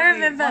necessarily... I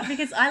remember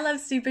because I love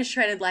super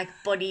shredded, like,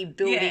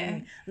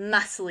 bodybuilding,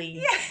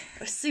 muscly,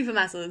 super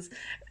muscles.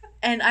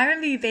 And I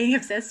remember you being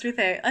obsessed with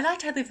her. And I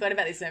totally forgot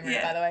about this memory,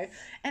 by the way.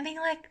 And being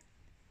like...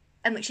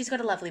 And look, she's got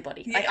a lovely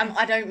body. Like,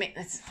 I don't mean...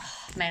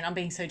 man, I'm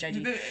being so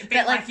judgy.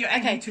 But like you're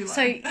aiming too low.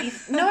 So,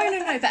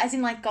 no. But as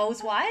in, like,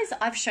 goals-wise,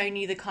 I've shown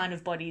you the kind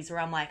of bodies where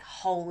I'm like,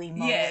 holy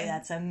moly,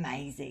 that's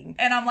amazing.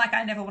 And I'm like,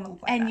 I never want to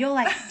look like that. And you're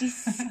like,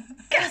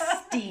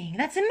 disgusting.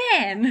 That's a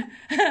man.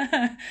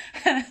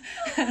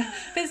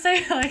 But so,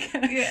 like,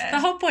 the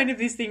whole point of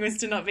this thing was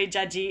to not be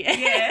judgy.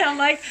 And I'm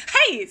like,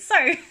 hey, so...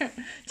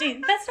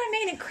 Dude, that's what I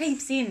mean. It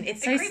creeps in.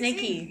 It's so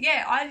sneaky.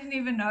 Yeah, I didn't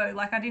even know.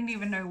 Like, I didn't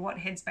even know what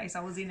headspace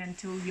I was in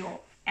until you're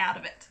out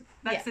of it.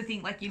 That's the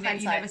thing. Like you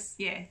never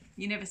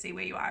see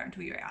where you are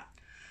until you're out.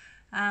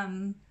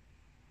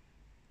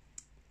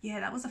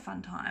 That was a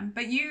fun time.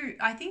 But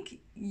I think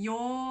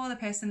you're the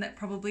person that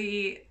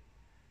probably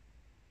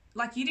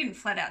like, you didn't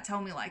flat out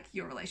tell me, like,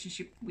 your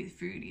relationship with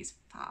food is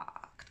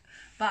fucked.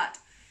 But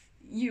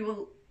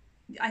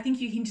I think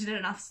you hinted it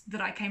enough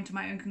that I came to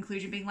my own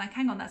conclusion being like,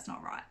 hang on, that's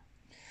not right.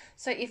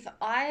 So if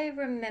I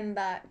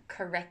remember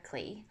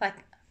correctly, like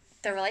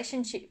the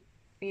relationship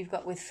you've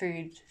got with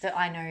food that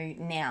I know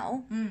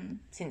now,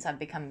 since I've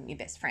become your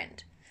best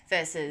friend,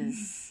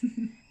 versus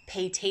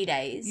PT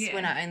days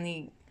when I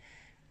only,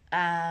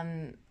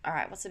 all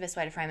right, what's the best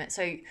way to frame it?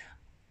 So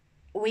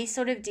we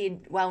sort of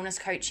did wellness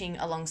coaching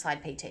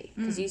alongside PT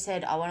because you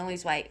said, I want to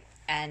lose weight.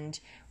 And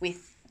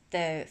with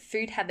the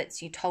food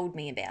habits you told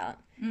me about,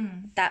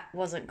 that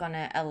wasn't going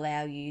to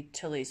allow you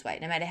to lose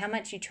weight, no matter how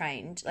much you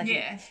trained. Like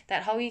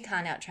that whole you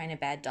can't out train a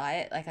bad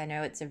diet, like I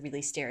know it's a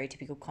really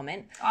stereotypical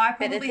comment. I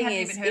probably hadn't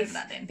even heard of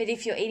that then. But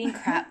if you're eating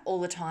crap all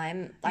the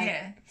time, like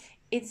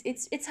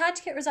it's hard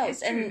to get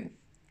results. And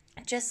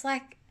just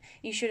like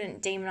you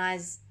shouldn't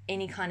demonize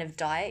any kind of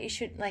diet, you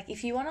should, like,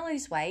 if you want to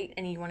lose weight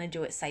and you want to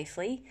do it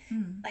safely,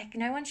 like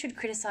no one should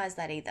criticize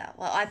that either.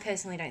 Well, I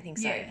personally don't think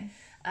so.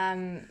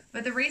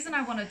 But the reason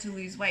I wanted to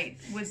lose weight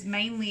was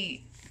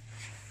mainly,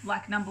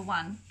 like, number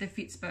one, the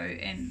Fitspo,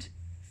 and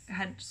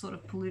had sort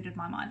of polluted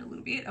my mind a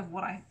little bit of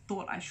what I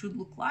thought I should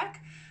look like.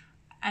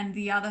 And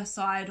the other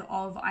side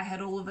of, I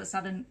had all of a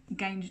sudden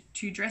gained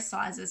 2 dress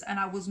sizes and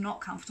I was not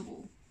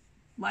comfortable.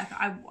 Like,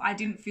 I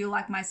didn't feel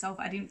like myself.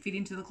 I didn't fit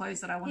into the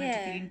clothes that I wanted to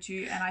fit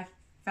into. And I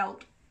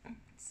felt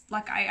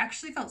like, I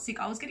actually felt sick.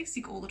 I was getting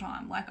sick all the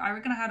time. Like, I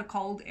reckon I had a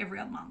cold every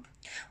other month.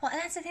 Well,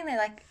 and that's the thing though,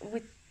 like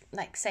with,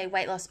 like, say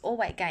weight loss or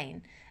weight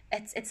gain,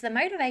 it's the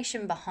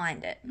motivation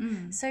behind it.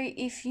 So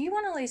if you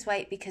want to lose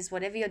weight because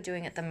whatever you're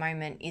doing at the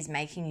moment is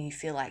making you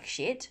feel like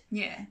shit,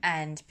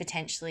 and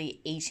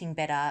potentially eating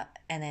better,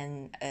 and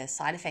then a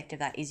side effect of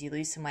that is you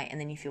lose some weight and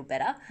then you feel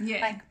better,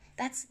 like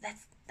that's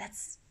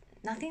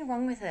nothing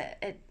wrong with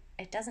it.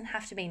 It doesn't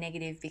have to be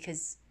negative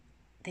because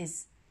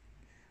there's,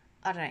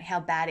 I don't know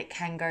how bad it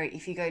can go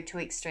if you go too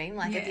extreme.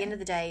 Like at the end of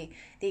the day,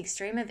 the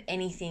extreme of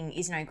anything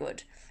is no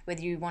good.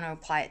 Whether you want to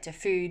apply it to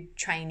food,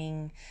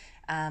 training,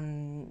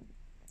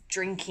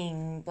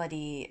 drinking,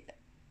 bloody,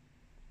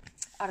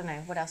 I don't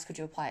know, what else could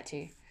you apply it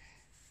to?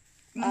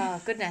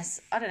 Oh, goodness.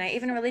 I don't know,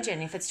 even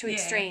religion, if it's too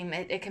extreme,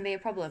 it can be a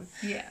problem.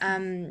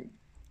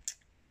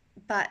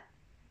 But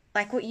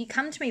like what you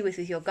come to me with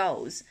your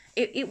goals,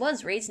 it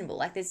was reasonable.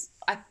 Like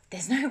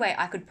there's no way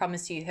I could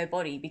promise you her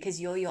body because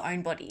you're your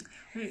own body.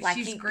 Like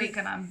she's Greek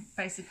and I'm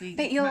basically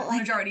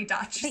majority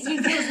Dutch, so there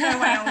was no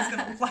way I was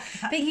going to look like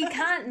that. But you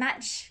can't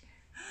match,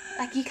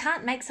 like you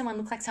can't make someone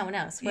look like someone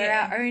else. We're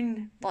our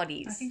own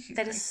bodies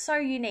that are so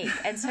unique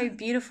and so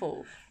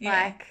beautiful.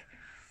 Like,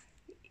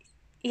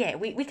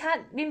 we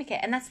can't mimic it.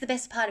 And that's the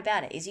best part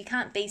about it is you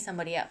can't be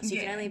somebody else.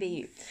 You can only be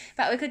you.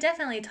 But we could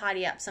definitely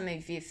tidy up some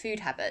of your food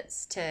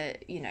habits to,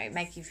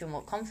 make you feel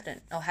more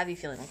confident or have you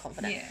feeling more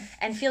confident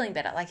and feeling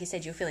better. Like you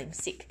said, you're feeling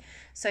sick.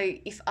 So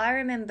if I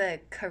remember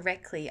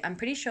correctly, I'm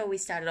pretty sure we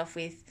started off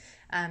with,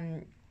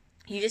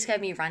 you just gave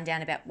me a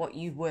rundown about what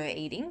you were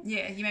eating.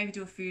 Yeah, you made me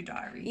do a food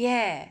diary.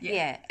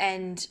 Yeah.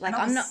 And like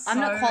and I'm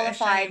not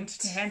qualified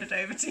to hand it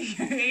over to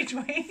you each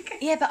week.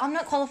 Yeah, but I'm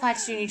not qualified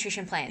to do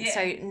nutrition plans.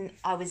 So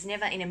I was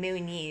never in a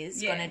million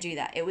years going to do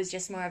that. It was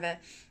just more of a,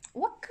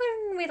 what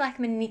can we like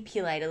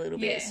manipulate a little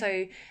bit? So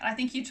and I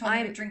think you told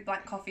me to drink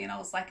black coffee and I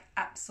was like,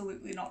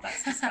 absolutely not.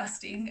 That's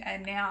disgusting.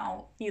 And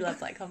now you love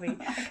black coffee. I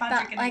can't drink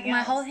anything like my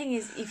else. whole thing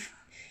is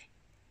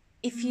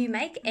if you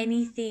make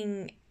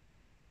anything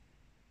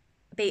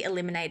be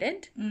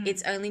eliminated,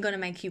 it's only going to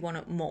make you want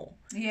it more.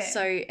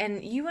 So,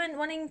 and you weren't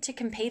wanting to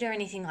compete or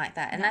anything like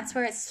that. And that's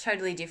where it's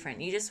totally different.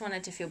 You just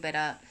wanted to feel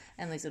better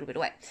and lose a little bit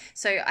of weight.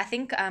 So I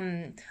think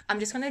I'm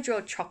just going to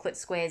draw chocolate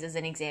squares as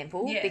an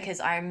example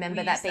because I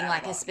remember that being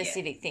like a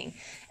specific thing.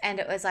 And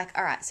it was like,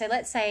 all right, so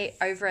let's say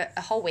over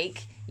a whole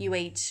week you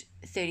eat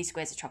 30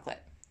 squares of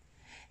chocolate.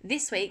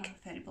 This week,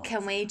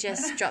 can we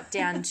just drop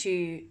down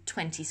to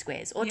 20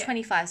 squares or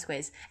 25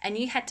 squares? And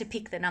you had to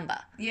pick the number.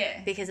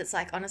 Because it's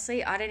like,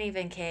 honestly, I don't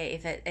even care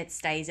if it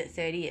stays at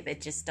 30, if it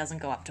just doesn't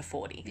go up to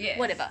 40.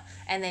 Whatever.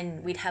 And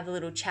then we'd have a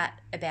little chat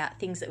about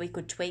things that we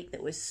could tweak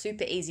that was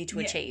super easy to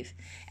achieve.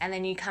 And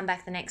then you come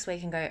back the next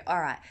week and go,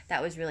 all right,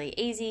 that was really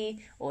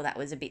easy or that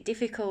was a bit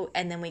difficult.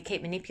 And then we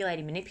keep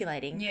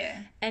manipulating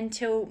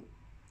until...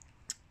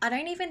 I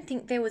don't even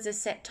think there was a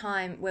set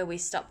time where we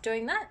stopped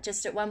doing that.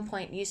 Just at one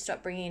point, you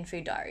stopped bringing in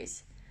food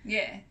diaries.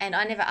 And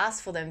I never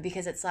asked for them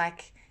because it's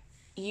like,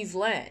 you've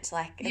learnt.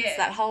 Like, it's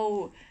that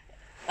whole,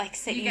 like,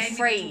 set you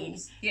free.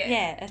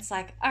 It's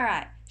like, all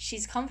right,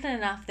 she's confident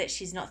enough that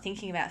she's not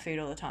thinking about food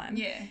all the time.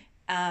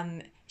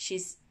 I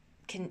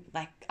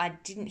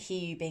didn't hear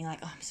you being like,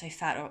 oh, I'm so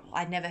fat, or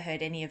I'd never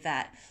heard any of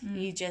that.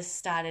 You just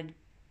started...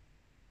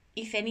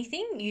 If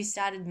anything, you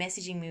started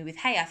messaging me with,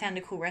 hey, I found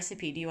a cool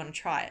recipe. Do you want to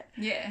try it?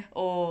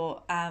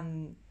 Or,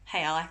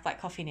 hey, I like black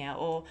coffee now.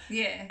 Or,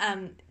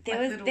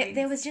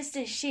 there was just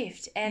a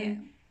shift.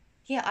 And,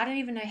 I don't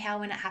even know how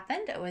when it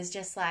happened. It was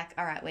just like,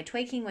 all right, we're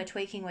tweaking.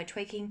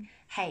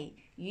 Hey,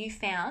 you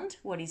found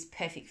what is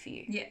perfect for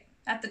you.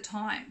 At the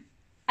time.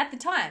 At the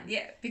time.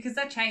 Because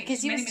that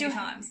changed many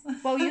times.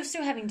 Well, you were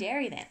still having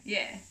dairy then.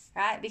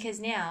 right? Because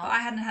now, But I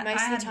hadn't had- most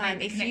I of hadn't the time,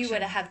 made the if you were to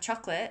connection. have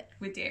chocolate,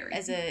 with dairy.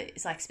 as a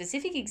it's like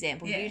specific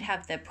example, Yeah. you'd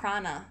have the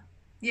Prana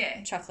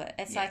yeah. chocolate.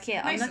 It's Yeah. like, yeah,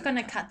 I'm Most not of the going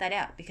to time. cut that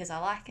out because I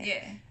like it.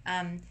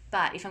 Yeah.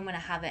 But if I'm going to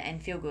have it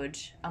and feel good,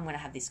 I'm going to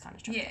have this kind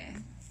of chocolate. Yeah.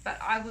 But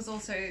I was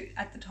also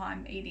at the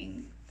time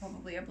eating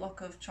probably a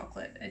block of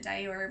chocolate a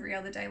day or every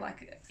other day.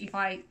 Like if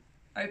I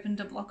opened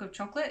a block of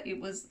chocolate, it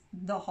was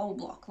the whole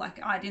block.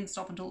 Like I didn't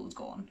stop until it was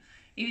gone,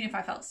 even if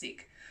I felt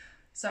sick.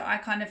 So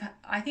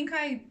I think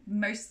I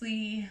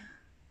mostly,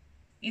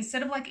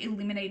 instead of like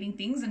eliminating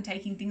things and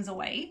taking things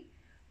away,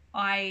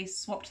 I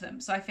swapped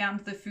them. So I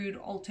found the food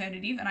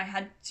alternative and I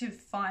had to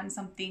find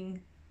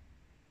something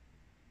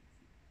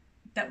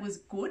that was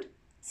good.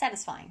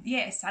 Satisfying.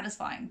 Yeah,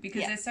 satisfying.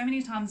 Because Yeah. there's so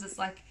many times it's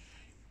like,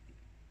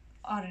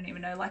 I don't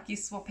even know, like you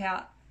swap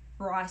out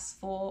rice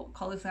for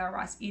cauliflower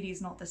rice, it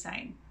is not the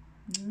same.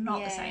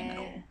 Not the same at Yeah.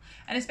 all.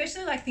 And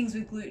especially like things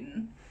with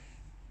gluten.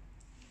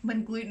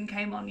 When gluten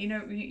came on, you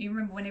know, you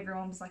remember when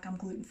everyone was like, I'm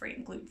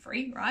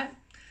gluten-free, right?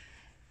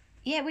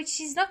 Yeah, which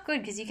is not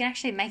good because you can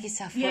actually make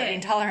yourself gluten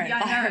intolerant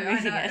by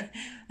removing it.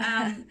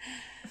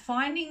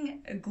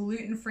 Finding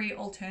gluten-free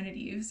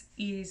alternatives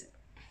is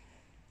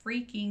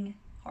freaking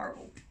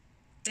horrible.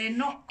 They're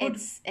not good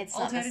It's not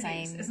the alternatives.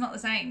 same. It's not the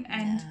same.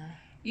 And,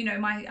 you know,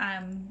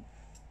 my,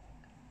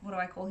 what do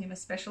I call him, a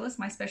specialist?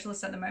 My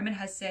specialist at the moment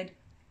has said,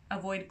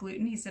 avoid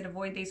gluten. He said,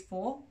 avoid these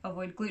 4.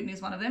 Avoid gluten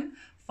is one of them.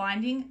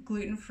 Finding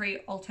gluten-free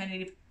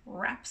alternative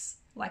wraps,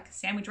 like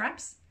sandwich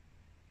wraps,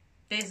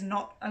 there's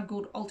not a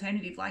good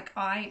alternative. Like,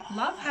 I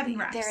love having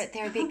wraps.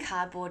 They're a bit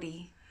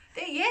cardboardy.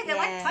 They're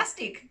like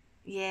plastic.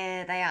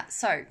 Yeah, they are.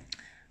 So,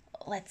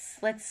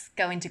 let's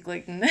go into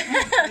gluten.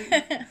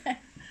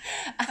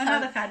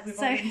 Another fad we've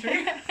all been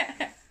through.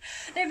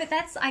 No, but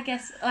that's, I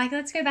guess, like,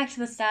 let's go back to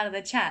the start of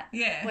the chat.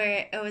 Yeah.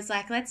 Where it was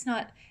like, let's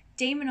not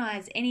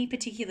demonize any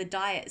particular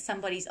diet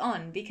somebody's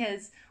on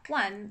because,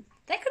 one,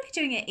 they could be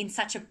doing it in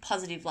such a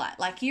positive light.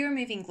 Like, you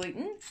removing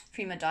gluten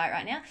from your diet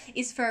right now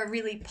is for a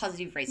really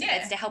positive reason. Yeah.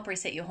 It's to help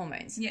reset your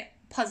hormones. Yeah.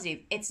 Positive.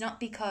 It's not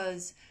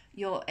because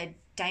you're a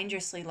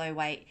dangerously low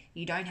weight,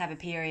 you don't have a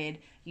period,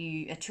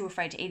 you are too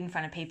afraid to eat in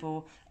front of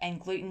people, and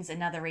gluten's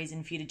another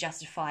reason for you to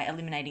justify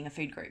eliminating a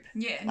food group.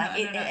 Yeah,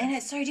 Like, no. And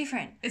it's so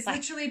different. It's like,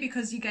 literally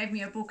because you gave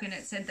me a book and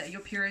it said that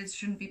your periods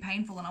shouldn't be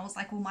painful, and I was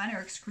like, well, mine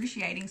are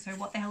excruciating, so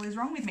what the hell is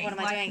wrong with me? What am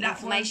I doing? that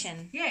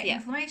Inflammation. Yeah, Yeah.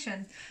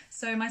 inflammation.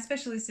 So my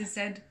specialist has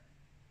said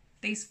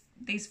these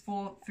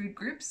 4 food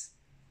groups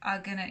are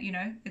gonna, you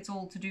know, it's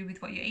all to do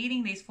with what you're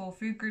eating. These 4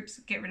 food groups,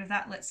 get rid of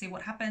that, let's see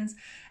what happens.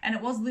 And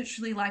it was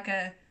literally like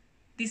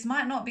this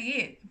might not be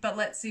it, but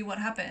let's see what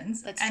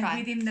happens. Let's and try.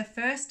 within the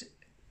first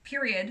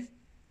period,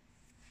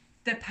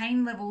 the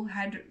pain level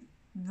had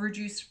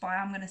reduced by,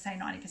 I'm going to say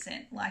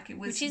 90%. Like it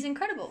was, which is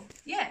incredible.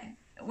 yeah.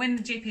 When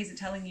the GPs are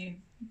telling you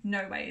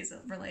no way is it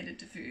related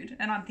to food,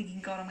 and I'm thinking,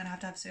 God, I'm going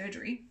to have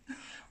surgery.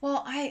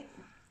 Well,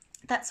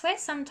 that's where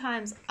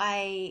sometimes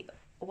I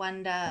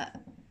wonder.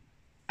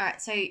 All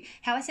right, so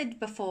how I said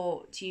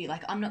before to you,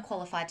 like, I'm not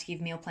qualified to give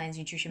meal plans,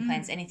 nutrition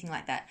plans, anything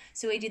like that.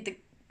 So we did the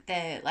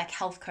like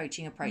health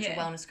coaching approach, Yeah. or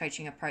wellness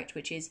coaching approach,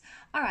 which is,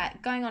 all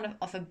right, going on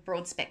off a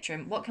broad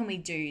spectrum, what can we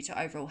do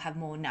to overall have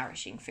more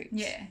nourishing foods?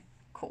 Yeah.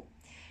 Cool.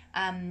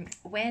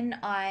 When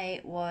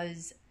I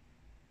was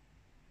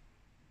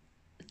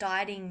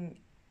dieting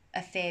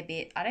a fair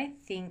bit, I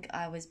don't think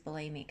I was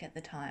bulimic at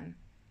the time,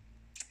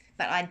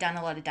 but I'd done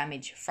a lot of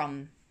damage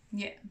from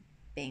Yeah.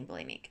 being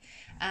bulimic.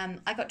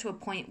 I got to a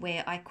point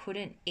where I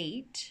couldn't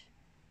eat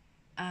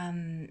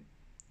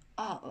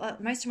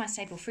most of my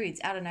staple foods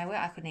out of nowhere.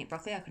 I couldn't eat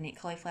broccoli, I couldn't eat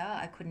cauliflower,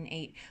 I couldn't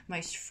eat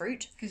most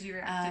fruit. Because you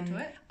reacted to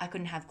it. I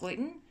couldn't have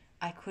gluten.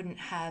 I couldn't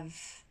have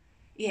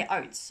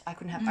oats. I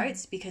couldn't have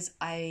oats because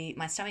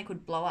my stomach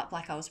would blow up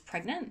like I was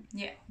pregnant,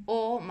 Yeah.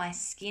 or my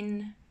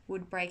skin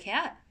would break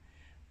out,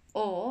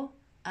 or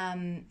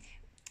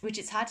which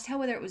it's hard to tell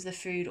whether it was the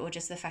food or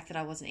just the fact that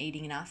I wasn't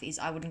eating enough, is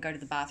I wouldn't go to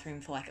the bathroom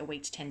for like a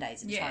week to 10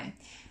 days at a Yeah.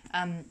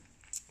 time.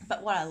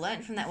 But what I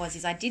learned from that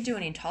is I did do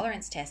an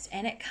intolerance test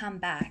and it come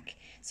back.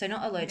 So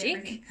not allergic,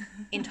 everything.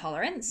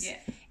 intolerance. Yeah.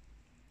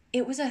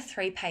 It was a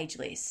 3-page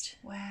list.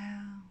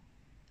 Wow.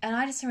 And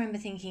I just remember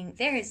thinking,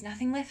 there is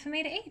nothing left for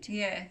me to eat.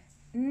 Yeah.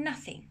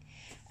 Nothing.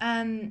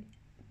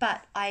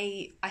 But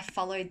I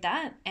followed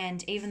that,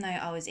 and even though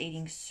I was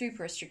eating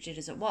super restricted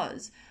as it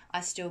was,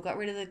 I still got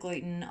rid of the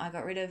gluten.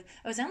 It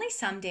was only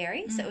some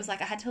dairy, so it was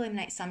like I had to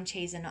eliminate some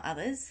cheese and not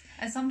others.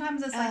 And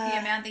sometimes it's like the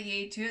amount that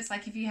you eat too. It's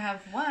like if you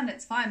have 1,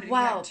 it's fine, but if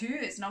Wow. you have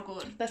 2, it's not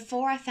good.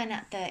 Before I found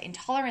out the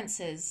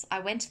intolerances, I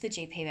went to the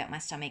GP about my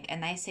stomach,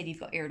 and they said you've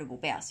got irritable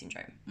bowel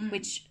syndrome,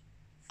 which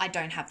I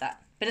don't have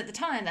that. But at the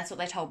time, that's what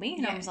they told me,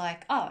 and I Yeah. was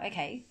like, oh,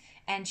 okay.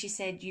 And she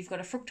said, you've got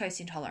a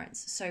fructose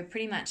intolerance. So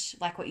pretty much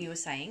like what you were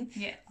saying,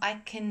 Yeah.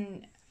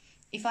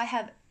 if I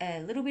have a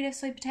little bit of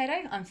sweet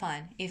potato, I'm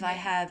fine. If I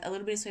have a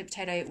little bit of sweet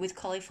potato with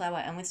cauliflower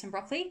and with some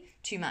broccoli,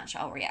 too much,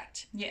 I'll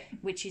react. Yeah.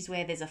 Which is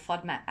where there's a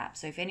FODMAP app.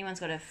 So if anyone's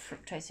got a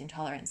fructose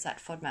intolerance, that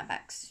FODMAP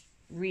app's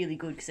really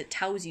good because it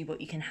tells you what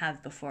you can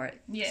have before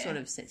it Yeah. sort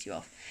of sets you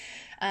off.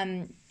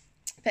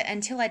 But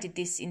until I did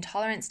this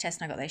intolerance test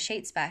and I got those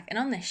sheets back, and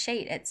on the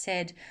sheet it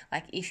said,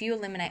 like, if you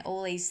eliminate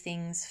all these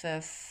things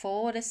for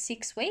 4 to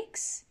 6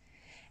 weeks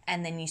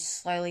and then you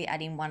slowly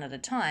add in one at a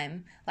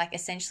time, like,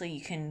 essentially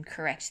you can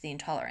correct the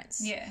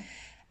intolerance. Yeah.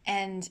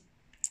 And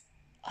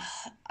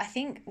I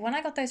think when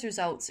I got those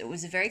results, it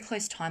was a very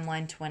close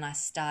timeline to when I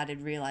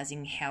started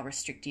realizing how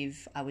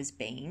restrictive I was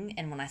being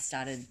and when I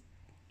started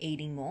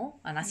eating more.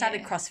 And I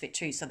started CrossFit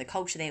too, so the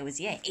culture there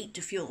was, eat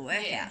to fuel the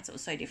workouts. Yeah. It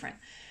was so different.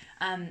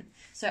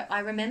 So I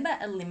remember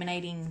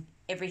eliminating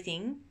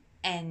everything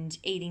and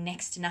eating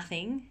next to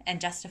nothing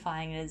and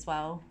justifying it as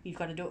well. You've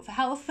got to do it for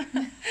health.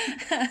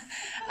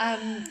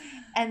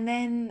 And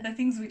then... The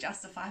things we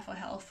justify for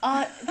health.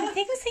 The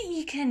things that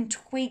you can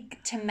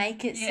tweak to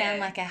make it sound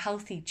like a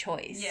healthy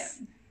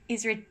choice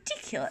is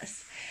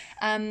ridiculous.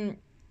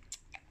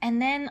 And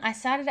then I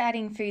started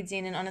adding foods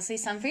in, and honestly,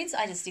 some foods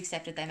I just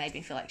accepted they made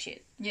me feel like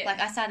shit. Yeah.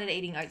 Like, I started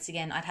eating oats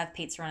again. I'd have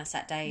pizza on a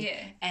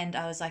Saturday, and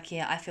I was like,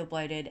 I feel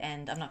bloated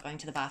and I'm not going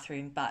to the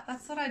bathroom, but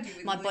that's what I do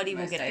with my body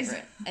will get days. over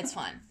it. It's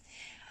fine.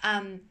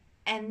 And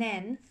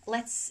then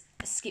let's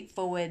skip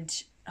forward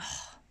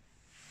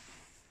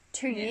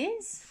 2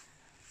 years,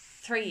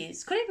 3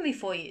 years, could even be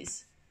 4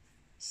 years.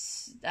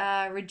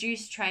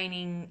 Reduced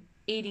training,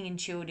 eating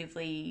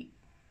intuitively,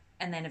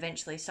 and then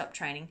eventually stop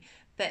training.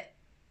 But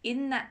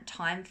in that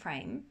time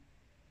frame,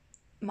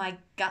 my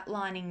gut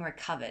lining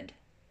recovered.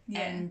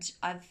 And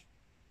I've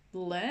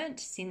learnt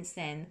since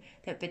then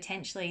that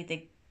potentially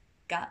the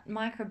gut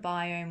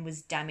microbiome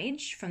was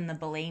damaged from the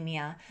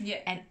bulimia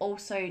and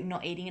also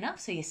not eating enough.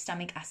 So your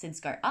stomach acids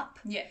go up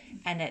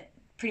and it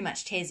pretty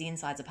much tears the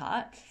insides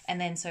apart. And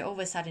then so all of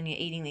a sudden you're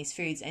eating these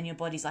foods and your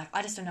body's like,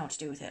 I just don't know what to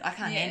do with it. I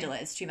can't handle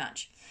it. It's too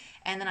much.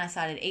 And then I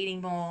started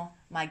eating more.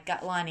 My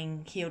gut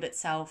lining healed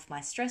itself.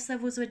 My stress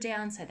levels were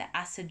down, so the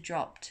acid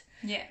dropped.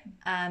 Yeah.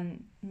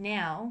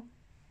 Now,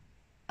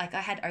 like,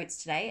 I had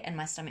oats today and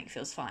my stomach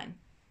feels fine.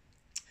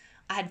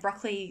 I had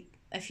broccoli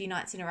a few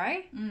nights in a row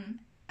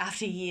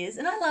after years,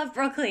 and I love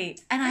broccoli.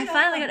 And I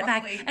finally got it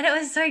back, and it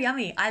was so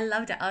yummy. I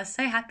loved it. I was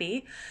so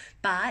happy.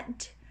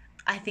 But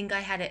I think I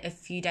had it a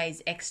few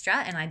days extra,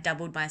 and I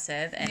doubled my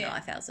serve, and I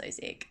felt so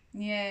sick.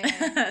 Yeah.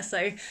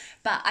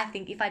 But I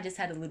think if I just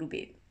had a little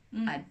bit,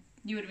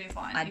 you would have been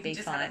fine. I'd be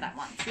just fine. Had it that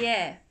once.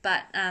 Yeah,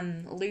 but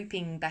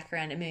looping back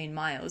around a million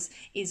miles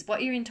is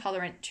what you're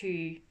intolerant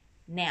to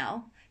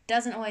now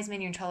doesn't always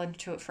mean you're intolerant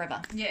to it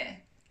forever. Yeah.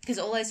 Because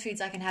all those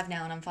foods I can have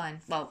now and I'm fine.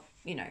 Well,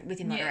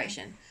 within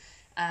moderation.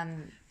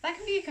 That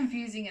can be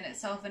confusing in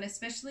itself, and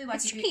especially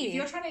like if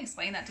you're trying to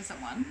explain that to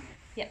someone.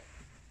 Yeah.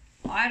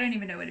 I don't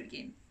even know where to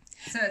begin.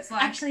 So it's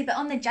like... Actually, but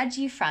on the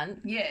judgy front,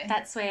 yeah,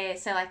 that's where,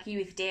 so like you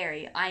with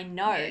dairy, I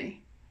know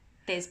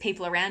there's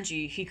people around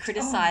you who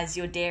criticise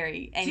your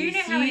dairy. And do you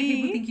know how many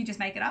people think you just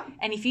make it up?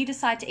 And if you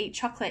decide to eat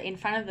chocolate in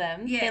front of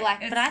them, they're like,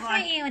 but I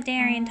thought you were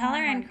dairy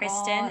intolerant,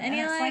 Kristen. And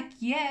you're like,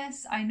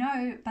 yes, I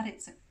know, but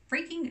it's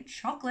freaking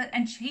chocolate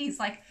and cheese.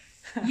 Like,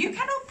 you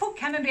cannot put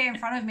camembert in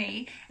front of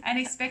me and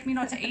expect me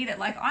not to eat it.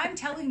 Like, I'm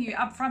telling you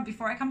up front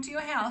before I come to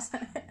your house,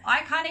 I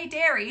can't eat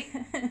dairy.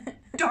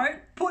 Don't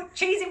put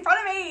cheese in front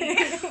of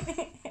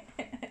me.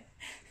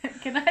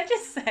 Can I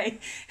just say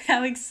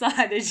how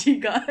excited you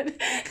got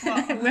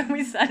when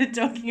we started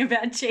talking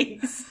about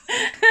cheese?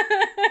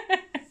 I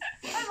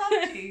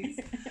love cheese.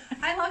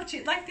 I love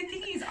cheese. Like, the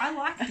thing is, I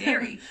like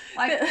dairy.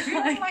 Like, who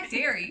doesn't like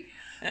dairy?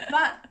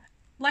 But,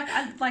 like,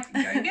 I like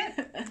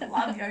yogurt.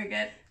 Love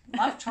yogurt.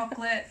 Love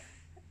chocolate.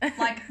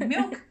 Like,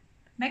 milk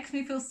makes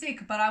me feel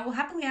sick, but I will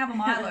happily have a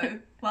Milo.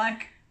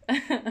 Like,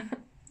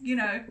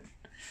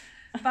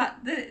 But,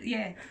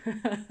 yeah.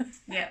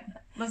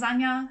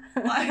 Lasagna.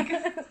 Like...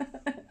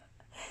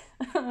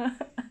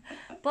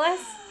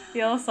 Bless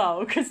your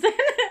soul, Kristen.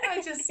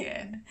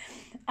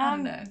 I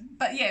don't know.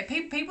 But yeah,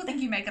 people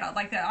think you make it up.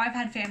 Like that. I've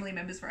had family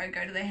members where I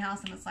go to their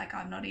house and it's like,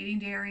 I'm not eating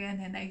dairy, and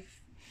then they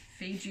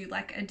feed you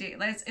like a dairy.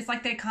 It's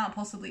like they can't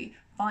possibly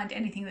find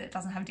anything that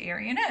doesn't have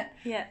dairy in it.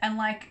 Yeah. And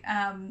like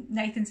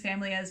Nathan's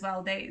family as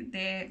well,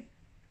 they're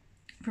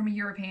from a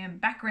European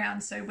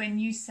background, so when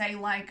you say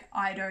like,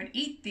 I don't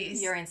eat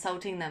this, you're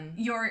insulting them.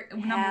 You're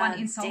number one,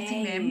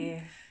 insulting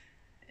them.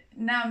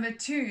 Number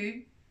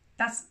two,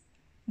 that's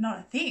not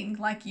a thing.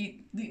 Like,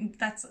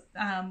 that's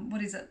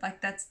what is it?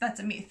 Like, that's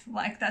a myth.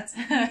 Like,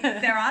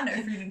 there are no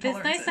food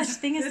intolerances. There's no such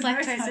thing as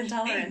lactose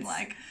intolerance.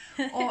 Like,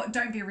 or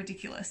don't be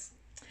ridiculous.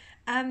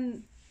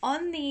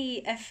 On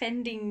the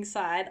offending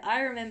side,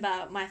 I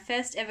remember my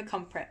first ever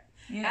comp prep.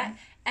 Yeah. Right?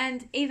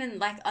 And even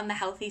like on the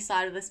healthy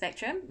side of the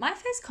spectrum, my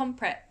first comp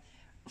prep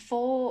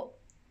for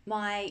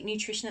my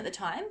nutrition at the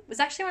time was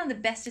actually one of the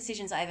best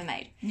decisions I ever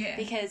made. Yeah.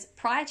 Because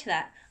prior to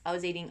that, I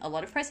was eating a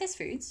lot of processed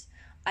foods.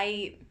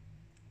 I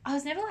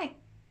was never like...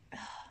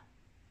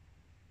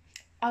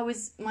 I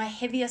was my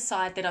heavier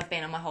side that I've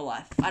been on my whole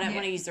life. I don't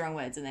want to use the wrong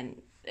words and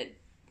then it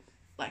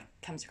like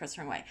comes across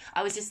the wrong way.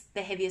 I was just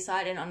the heavier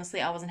side, and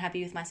honestly, I wasn't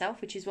happy with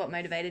myself, which is what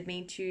motivated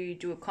me to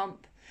do a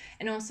comp.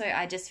 And also,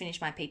 I just finished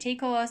my PT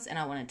course, and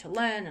I wanted to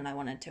learn, and I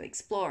wanted to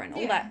explore, and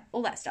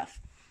all that stuff.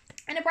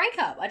 And a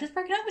breakup. I just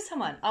broken up with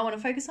someone. I want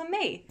to focus on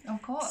me.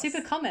 Of course.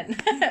 Super common.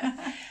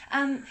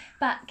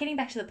 But getting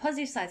back to the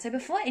positive side. So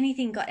before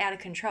anything got out of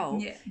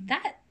control,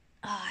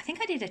 I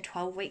think I did a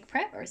 12-week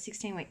prep or a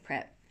 16-week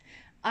prep.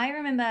 I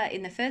remember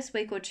in the first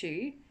week or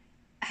two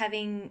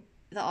having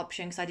the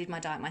option, because I did my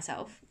diet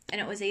myself,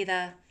 and it was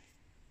either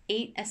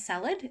eat a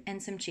salad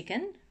and some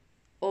chicken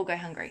or go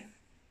hungry.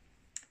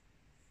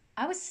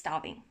 I was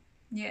starving.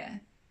 Yeah.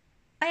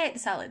 I ate the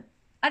salad.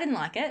 I didn't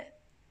like it,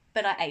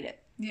 but I ate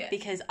it. Yeah.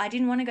 Because I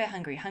didn't want to go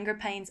hungry. Hunger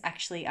pains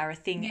actually are a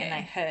thing, and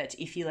they hurt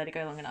if you let it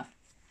go long enough.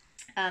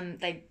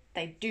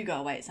 They do go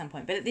away at some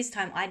point. But at this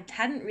time, I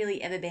hadn't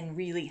really ever been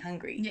really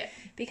hungry. Yeah.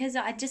 Because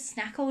I'd just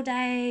snack all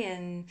day,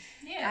 and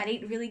I'd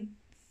eat really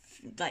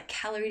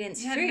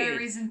calorie-dense food. You had no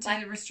reason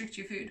to restrict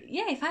your food.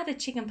 Yeah, if I had a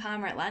chicken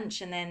parma at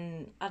lunch and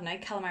then, I don't know,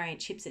 calamari and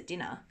chips at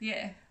dinner.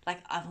 Yeah.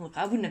 I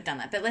wouldn't have done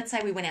that. But let's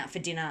say we went out for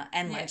dinner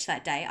and lunch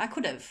that day. I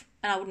could have,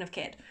 and I wouldn't have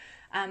cared.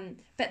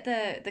 But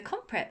the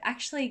comp prep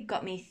actually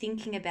got me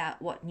thinking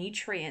about what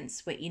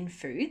nutrients were in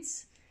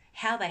foods,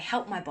 how they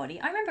help my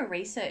body. I remember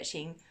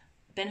researching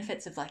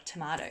benefits of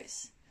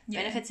tomatoes,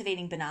 benefits of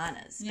eating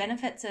bananas,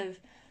 benefits of,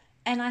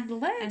 and I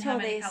learned how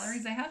many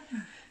calories they have.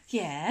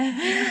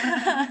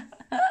 Yeah.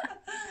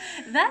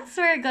 That's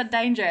where it got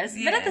dangerous.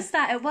 Yeah. But at the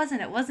start, it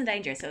wasn't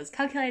dangerous. It was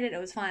calculated. It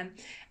was fine.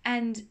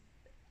 And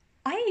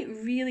I eat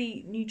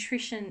really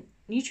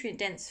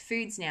nutrient-dense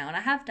foods now, and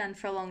I have done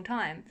for a long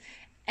time.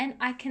 And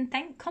I can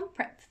thank comp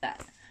prep for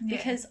that,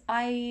 because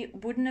I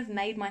wouldn't have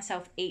made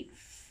myself eat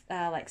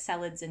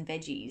salads and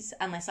veggies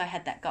unless I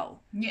had that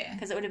goal. Yeah.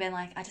 Because it would have been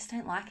I just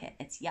don't like it.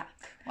 It's yuck.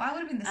 Well, I would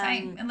have been the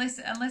same unless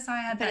I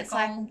had that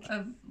goal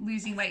of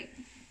losing weight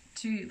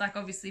to,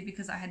 obviously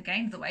because I had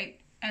gained the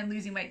weight and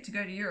losing weight to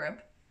go to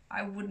Europe.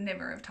 I would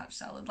never have touched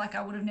salad.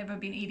 I would have never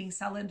been eating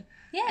salad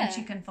and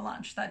chicken for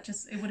lunch.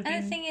 It would have been.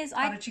 And the thing is,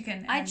 butter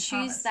chicken. I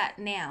choose that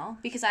now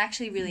because I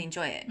actually really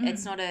enjoy it.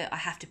 It's not I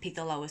have to pick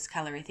the lowest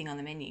calorie thing on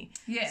the menu.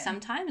 Yeah.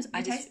 Sometimes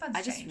I just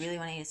really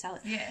want to eat a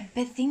salad. Yeah.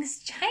 But things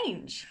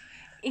change.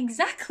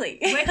 Exactly.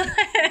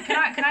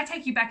 Can I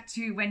take you back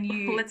to when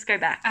you let's go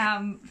back.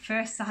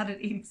 First started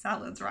eating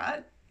salads,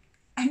 right?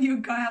 And you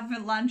go out for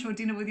lunch or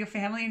dinner with your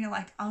family, and you're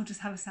like, "I'll just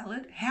have a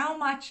salad." How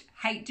much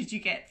hate did you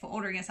get for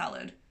ordering a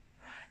salad?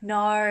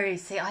 No,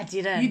 see, I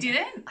didn't. You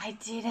didn't? I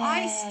didn't.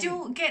 I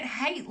still get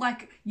hate.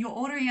 You're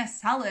ordering a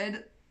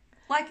salad.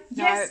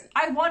 Yes,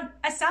 I want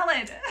a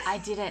salad. I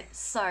didn't.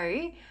 So,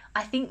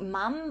 I think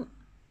Mum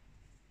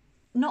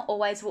not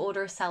always will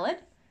order a salad,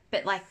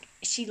 but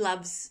she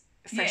loves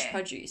fresh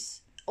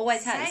produce.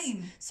 Always has.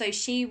 So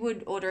she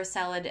would order a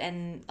salad,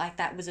 and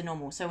that was a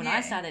normal. So when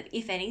I started,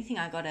 if anything,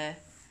 I got a,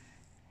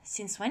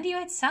 since when do you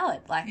eat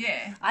salad?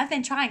 I've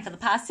been trying for the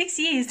past 6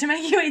 years to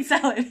make you eat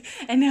salad,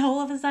 and now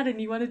all of a sudden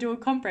you want to do a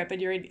comp prep,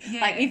 and you're in,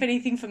 if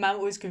anything for Mum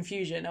it was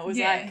confusion. It was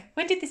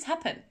when did this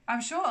happen?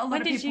 I'm sure a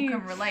lot of people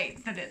can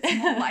relate that it's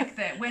more like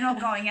that. We're not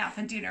going out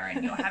for dinner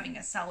and you're having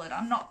a salad.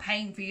 I'm not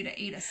paying for you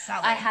to eat a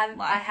salad. I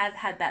have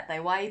had that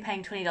though. Why are you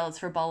paying $20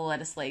 for a bowl of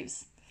lettuce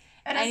leaves?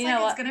 And it's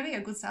it's going to be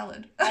a good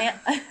salad. I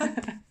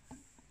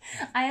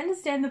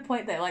understand the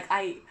point though.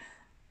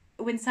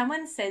 When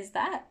someone says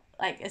that,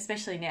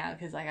 especially now,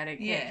 because I don't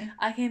care,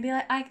 I can be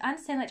I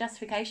understand that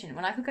justification.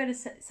 When I could go to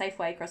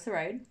Safeway across the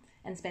road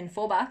and spend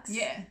 $4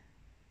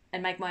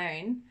 and make my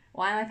own,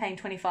 why am I paying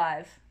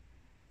 $25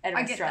 at a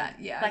restaurant?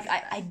 Get that.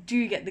 Yeah, I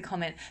do get the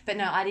comment, but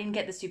no, I didn't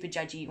get the super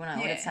judgy when I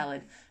ordered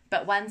salad.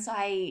 But once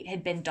I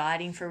had been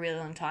dieting for a really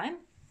long time,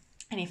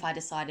 and if I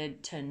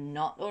decided to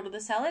not order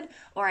the salad,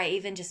 or I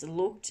even just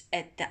looked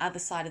at the other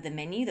side of the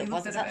menu that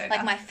wasn't salad,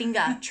 my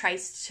finger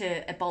traced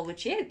to a bowl of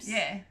chips.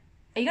 Yeah.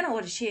 Are you going to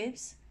order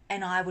chips?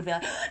 And I would be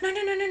like,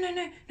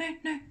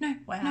 no.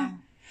 Wow. No.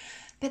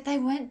 But they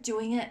weren't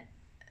doing it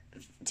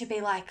to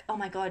be like, oh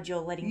my God,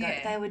 you're letting go.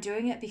 They were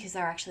doing it because they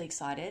were actually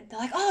excited. They're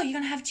like, oh, you're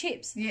going to have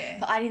chips. Yeah.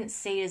 But I didn't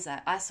see it as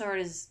that. I saw it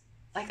as,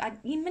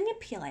 you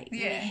manipulate in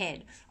your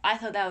head. I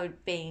thought they were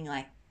being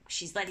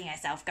she's letting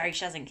herself go,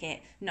 she doesn't care.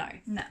 No.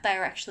 They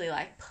were actually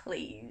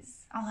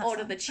please,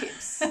 order the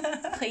chips.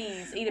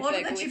 Please, eat a burger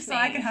with me. Order the chips so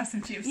I can have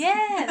some chips.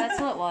 Yeah, that's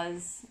what it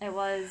was. It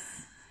was...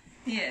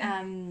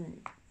 Yeah.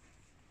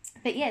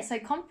 But yeah, so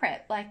comp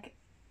prep,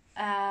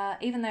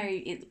 even though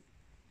it...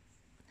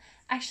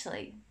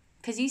 Actually,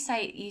 because you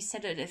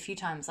said it a few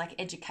times,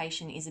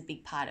 education is a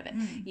big part of it.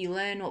 You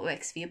learn what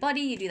works for your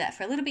body, you do that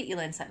for a little bit, you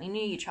learn something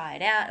new, you try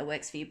it out, it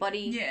works for your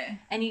body. Yeah.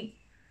 And you...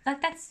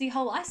 that's the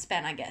whole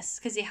lifespan, I guess,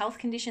 because your health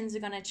conditions are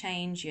going to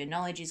change, your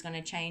knowledge is going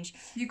to change.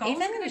 Your goals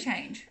are going to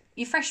change.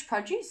 Your fresh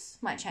produce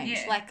might change.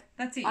 Yeah,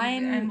 that's it.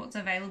 And what's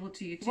available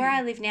to you too. Where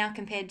I live now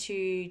compared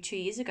to 2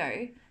 years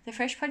ago, the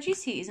fresh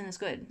produce here isn't as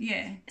good.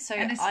 Yeah. So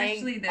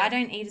I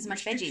don't eat as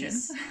much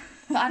veggies.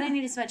 But I don't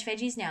eat as much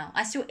veggies now.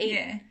 I still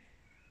eat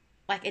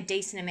a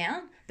decent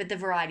amount, but the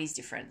variety's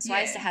different. So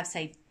I used to have,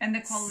 say, and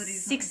the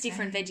quality's 6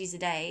 different veggies a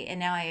day, and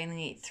now I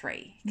only eat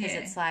 3. Because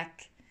it's I'm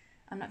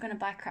not going to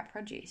buy crap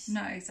produce.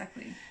 No,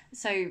 exactly.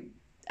 So,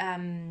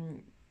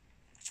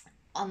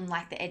 on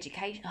like the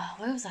education. Oh,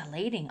 where was I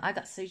leading? I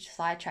got so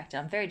sidetracked.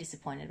 I'm very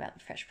disappointed about the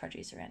fresh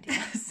produce around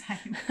here.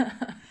 Same.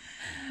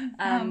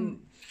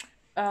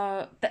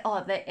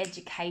 The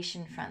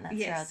education front. That's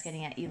where I was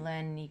getting at. You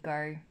learn, you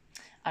go.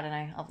 I don't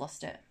know. I've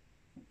lost it.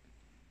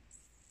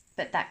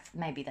 But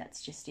maybe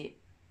that's just it.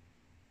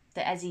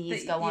 That as the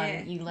years go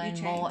on, you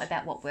learn more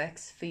about what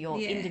works for your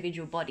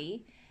individual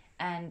body,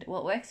 and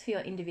what works for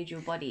your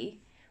individual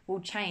body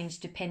will change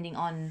depending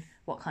on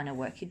what kind of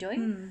work you're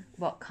doing,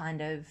 what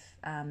kind of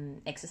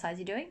exercise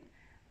you're doing,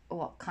 or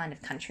what kind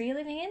of country you're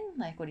living in.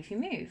 Like, what if you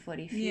move? What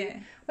if you're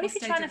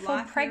trying to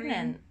fall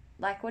pregnant?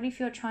 Like, what if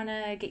you're trying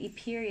to get your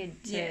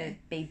period to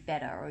be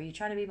better, or you're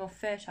trying to be more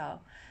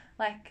fertile?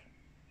 Like,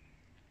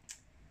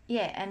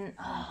 and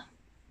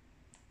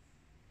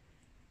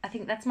I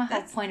think that's my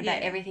whole point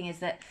about everything, is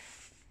that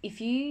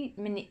if you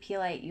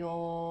manipulate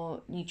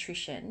your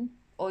nutrition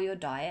or your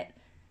diet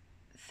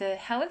for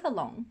however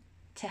long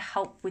to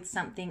help with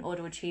something or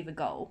to achieve a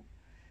goal,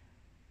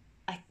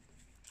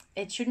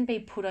 it shouldn't be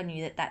put on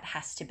you that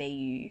has to be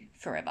you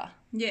forever.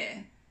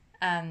 Yeah.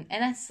 And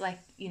that's like,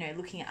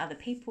 looking at other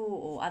people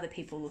or other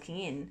people looking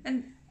in.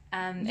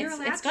 And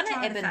it's going to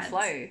ebb and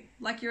flow.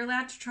 Like, you're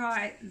allowed to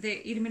try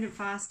the intermittent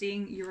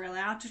fasting. You're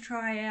allowed to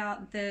try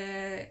out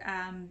the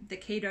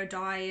keto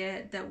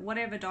diet, that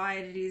whatever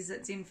diet it is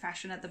that's in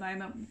fashion at the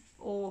moment,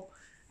 or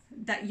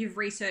that you've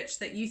researched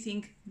that you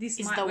think this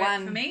might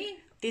work for me.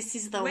 This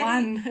is the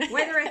one.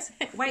 Whether it's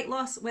weight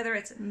loss, whether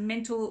it's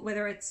mental,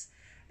 whether it's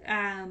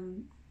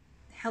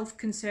health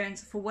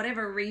concerns, for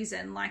whatever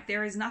reason, like,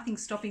 there is nothing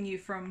stopping you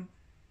from,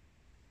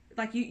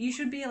 like, you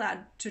should be allowed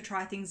to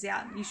try things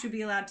out. You should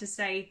be allowed to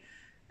say,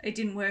 it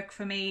didn't work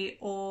for me,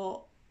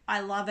 or I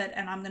love it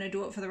and I'm going to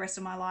do it for the rest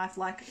of my life.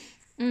 Like,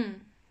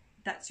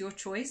 that's your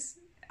choice.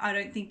 I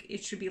don't think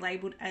it should be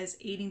labelled as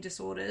eating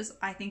disorders.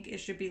 I think it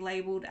should be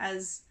labelled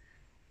as...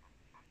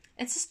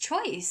 It's just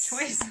choice.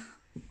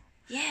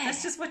 Yeah.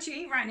 That's just what you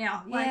eat right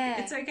now. Like,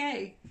 it's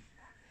okay.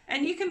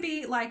 And you can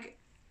be, like,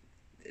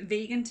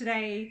 vegan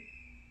today,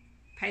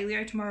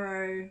 paleo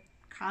tomorrow,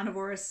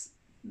 carnivorous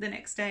the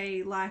next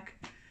day, like...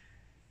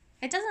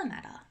 It doesn't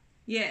matter.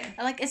 Yeah.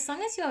 Like, as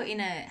long as you're in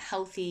a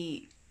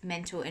healthy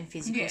mental and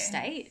physical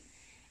state,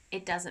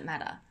 it doesn't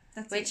matter.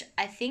 Which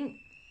I think,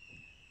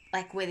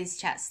 like, where this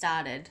chat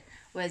started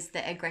was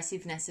the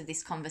aggressiveness of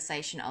this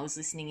conversation I was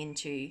listening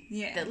into.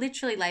 Yeah. That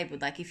literally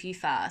labelled, like, if you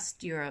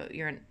fast, you're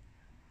a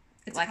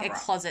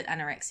closet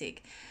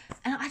anorexic.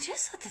 And I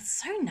just thought that's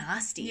so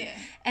nasty. Yeah.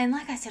 And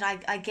like I said,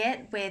 I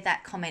get where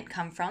that comment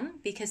come from,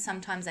 because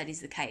sometimes that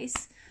is the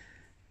case.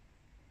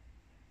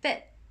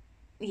 But,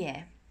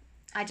 yeah...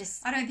 I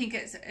don't think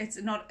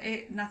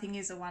nothing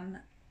is a one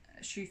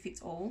shoe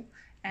fits all.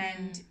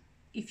 And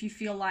if you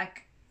feel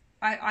like,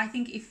 I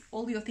think if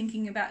all you're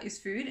thinking about is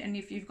food, and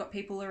if you've got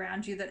people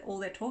around you that all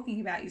they're talking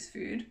about is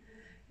food,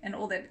 and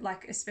all that,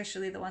 like,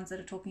 especially the ones that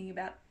are talking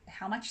about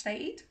how much they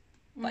eat,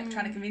 like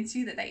trying to convince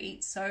you that they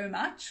eat so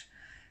much.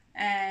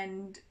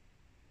 And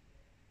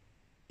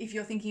if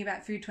you're thinking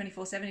about food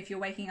 24/7, if you're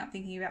waking up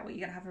thinking about what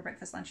you're going to have for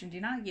breakfast, lunch and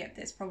dinner,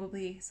 there's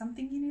probably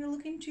something you need to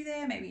look into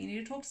there. Maybe you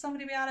need to talk to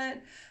somebody about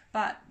it.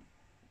 But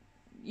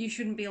you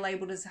shouldn't be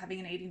labelled as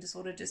having an eating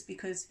disorder just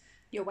because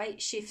your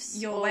weight shifts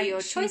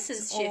your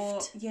choices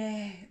shift.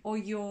 Or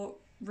you're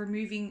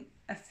removing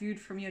a food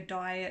from your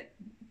diet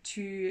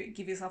to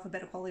give yourself a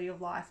better quality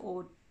of life,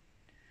 or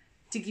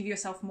to give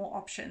yourself more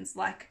options.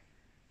 Like,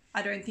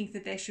 I don't think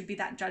that there should be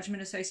that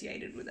judgment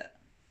associated with it.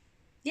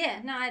 Yeah,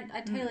 no,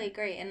 I totally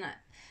agree. And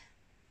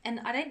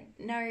I don't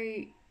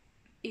know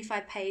if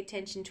I pay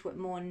attention to it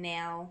more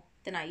now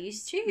than I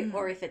used to,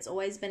 or if it's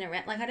always been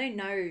around. Like, I don't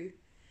know.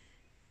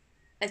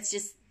 It's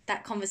just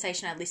that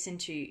conversation I listened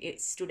to,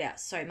 it stood out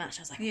so much.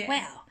 I was like,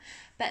 wow.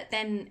 But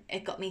then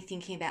it got me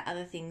thinking about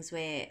other things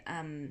where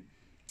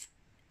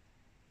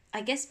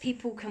I guess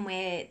people can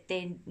wear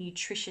their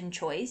nutrition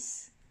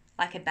choice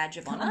like a badge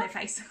of honour. On their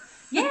face.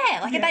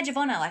 A badge of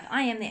honour. Like,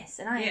 I am this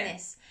and I am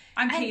this.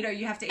 I'm keto,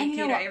 you have to eat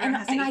keto. Everyone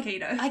has to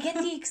eat keto. I get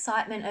the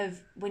excitement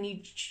of when you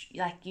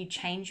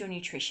change your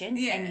nutrition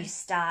and you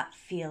start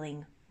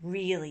feeling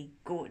really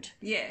good.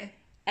 Yeah.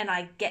 And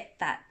I get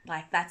that.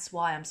 Like, that's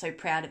why I'm so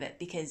proud of it,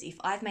 because if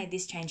I've made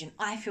this change and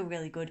I feel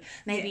really good,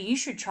 maybe you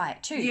should try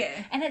it too.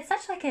 Yeah. And it's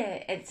such like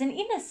it's an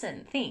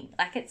innocent thing.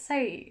 Like, it's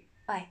so,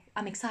 like,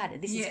 I'm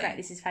excited. This is great.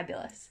 This is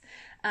fabulous.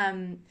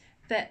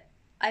 But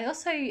I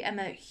also am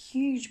a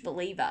huge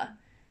believer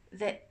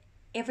that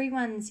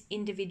everyone's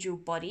individual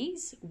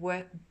bodies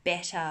work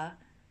better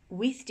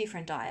with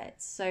different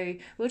diets. So we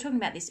were talking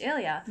about this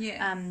earlier.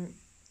 Yeah.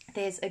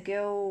 There's a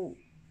girl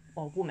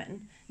or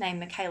woman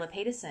named Michaela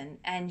Peterson,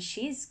 and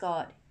she's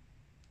got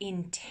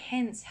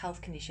intense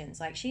health conditions.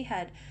 Like, she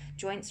had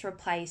joints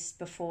replaced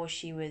before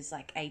she was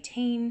like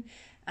 18.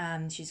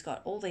 She's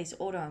got all these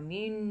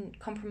autoimmune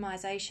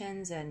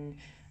compromisations and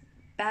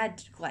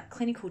bad, like,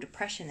 clinical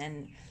depression.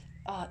 And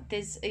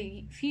there's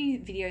a few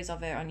videos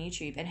of her on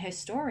YouTube, and her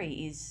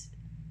story is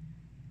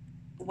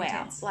wow.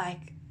 Intense.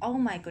 Like, oh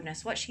my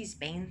goodness, what she's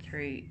been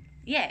through.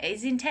 Yeah,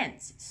 it's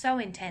intense. So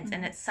intense.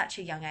 And it's such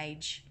a young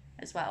age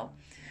as well.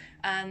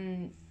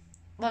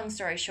 long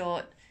story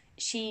short,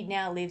 she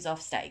now lives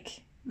off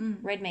steak,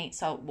 red meat,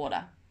 salt,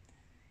 water.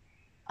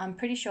 I'm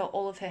pretty sure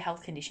all of her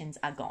health conditions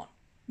are gone.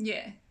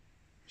 Yeah.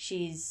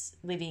 She's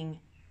living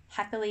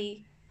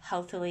happily,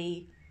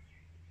 healthily.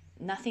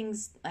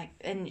 Nothing's like,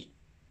 and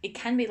it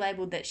can be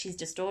labelled that she's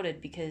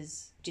disordered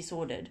because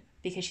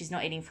she's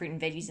not eating fruit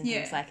and veggies and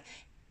things like.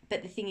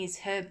 But the thing is,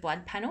 her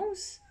blood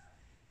panels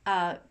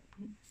are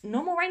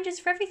normal ranges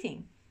for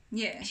everything.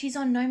 Yeah. She's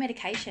on no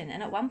medication,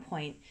 and at one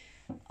point,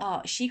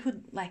 she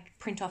could like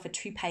print off a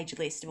 2-page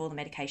list of all the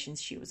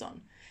medications she was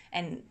on,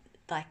 and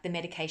like the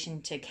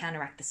medication to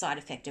counteract the side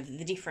effect of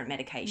the different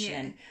medication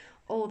and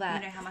all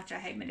that. You know how much I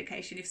hate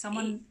medication. If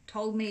someone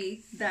told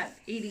me that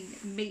eating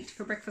meat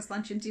for breakfast,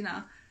 lunch and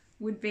dinner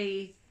would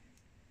be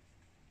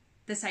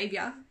the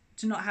saviour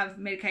to not have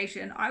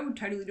medication, I would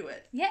totally do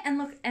it. Yeah, and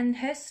look, and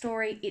her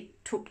story,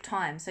 it took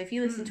time. So if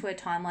you listen to her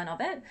timeline of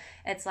it,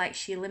 it's like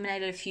she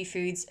eliminated a few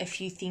foods, a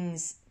few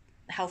things,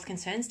 health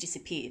concerns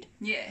disappeared.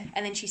 Yeah.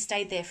 And then she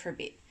stayed there for a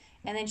bit.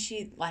 And then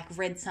she like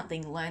read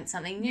something, learned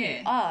something new.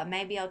 Yeah. Oh,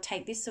 maybe I'll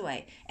take this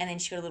away. And then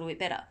she got a little bit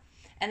better.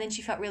 And then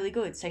she felt really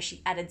good. So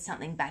she added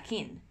something back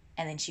in.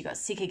 And then she got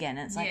sick again.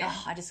 And it's like,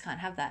 I just can't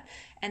have that.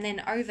 And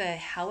then over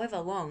however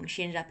long,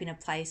 she ended up in a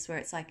place where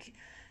it's like,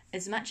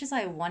 as much as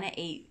I want to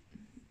eat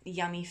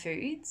yummy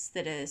foods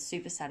that are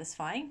super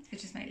satisfying, It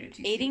just made her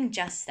too eating sick.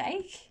 just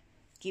steak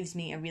gives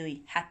me a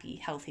really happy,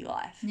 healthy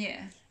life.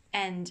 Yeah.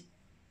 And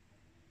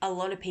a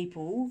lot of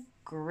people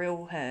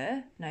grill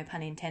her, no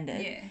pun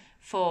intended, Yeah.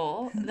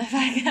 for the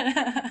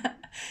fact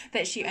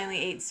that she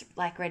only eats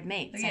like red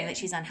meat, saying Yeah. that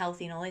she's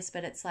unhealthy and all this.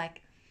 But it's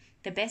like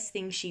the best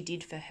thing she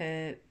did for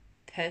her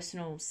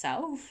personal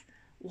self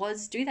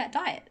was do that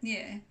diet.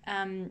 Yeah.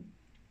 And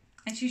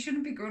she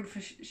shouldn't be grilled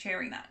for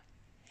sharing that.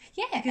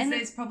 Yeah, Because and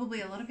there's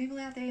probably a lot of people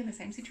out there in the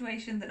same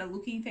situation that are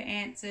looking for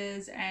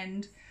answers,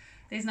 and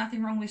there's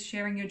nothing wrong with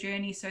sharing your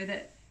journey so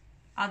that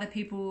other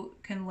people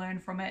can learn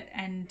from it.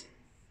 And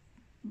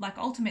like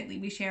ultimately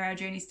we share our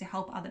journeys to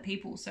help other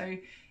people. So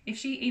if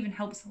she even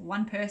helps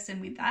one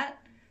person with that,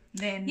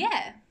 then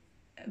yeah.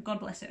 God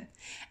bless her.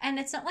 And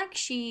it's not like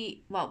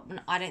well,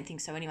 I don't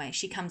think so anyway.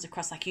 She comes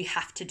across like you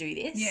have to do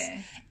this.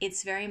 Yeah.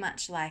 It's very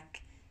much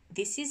like,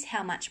 this is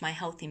how much my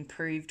health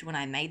improved when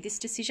I made this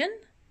decision.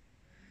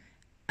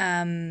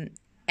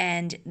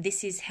 And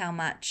this is how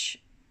much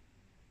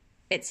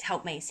it's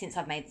helped me since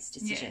I've made this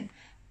decision.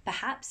 Yeah.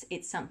 Perhaps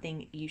it's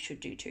something you should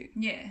do too.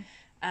 Yeah.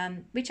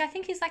 Which I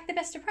think is like the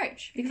best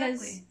approach,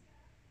 because Exactly.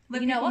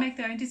 Let you know people what? make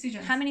their own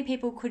decisions. How many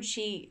people could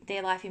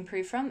their life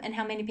improve from, and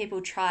how many people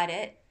tried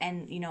it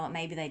and you know what,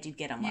 maybe they did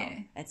get unwell. Yeah.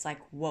 It's like,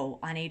 whoa,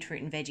 I need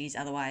fruit and veggies,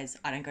 otherwise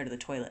I don't go to the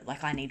toilet.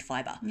 Like, I need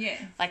fiber. Yeah.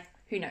 Like,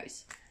 who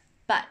knows?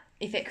 But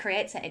if it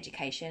creates that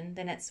education,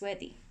 then it's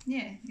worthy.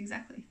 Yeah,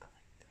 exactly.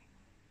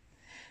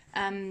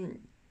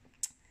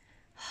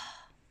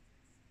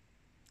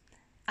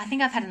 I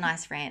think I've had a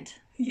nice rant.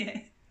 Yeah.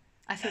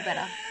 I feel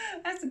better.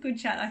 That's a good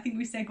chat. I think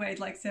we segued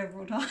like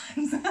several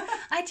times.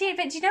 I did,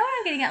 but do you know what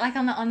I'm getting at? Like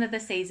on the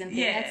season thing,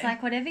 Yeah. it's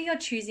like whatever you're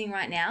choosing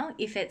right now,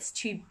 if it's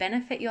to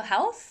benefit your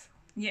health,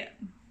 Yeah.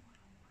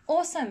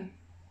 awesome.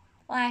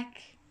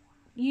 Like,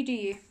 you do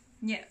you.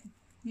 Yeah.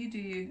 You do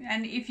you.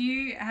 And if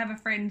you have a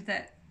friend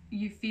that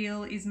you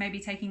feel is maybe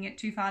taking it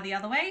too far the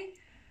other way,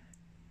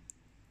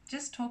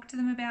 just talk to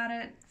them about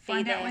it.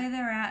 Find out there. where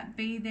they're at.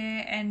 Be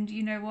there. And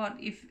you know what?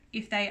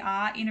 If they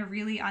are in a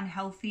really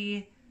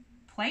unhealthy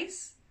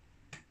place,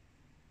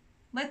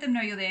 let them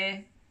know you're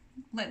there.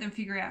 Let them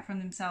figure it out from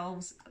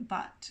themselves.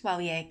 But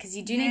Well, yeah, because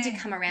you do need to Yeah,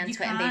 come around you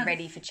to it and be can't-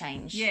 ready for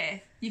change. yeah,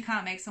 you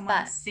can't make someone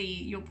But-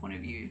 see your point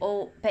of view.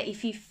 But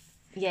if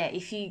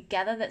you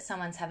gather that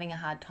someone's having a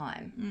hard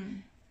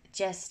time,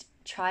 just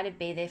try to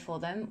be there for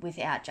them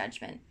without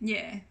judgment,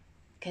 Yeah.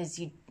 because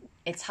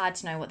it's hard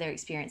to know what they're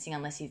experiencing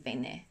unless you've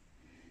been there.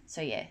 So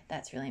yeah,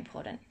 that's really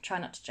important. Try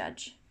not to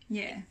judge.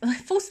 Yeah.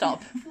 Full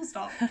stop. Full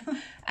stop.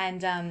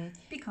 And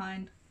Be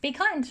kind. be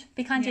kind.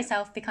 Be kind to Yeah.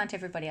 yourself. Be kind to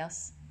everybody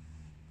else.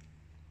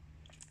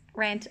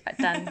 Rant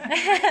done.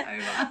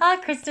 Over.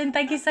 Kristen,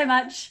 thank you so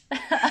much.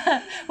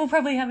 We'll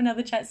probably have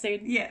another chat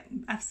soon. Yeah,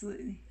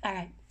 absolutely. All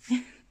right.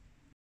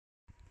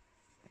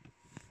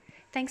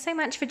 Thanks so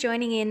much for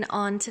joining in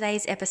on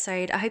today's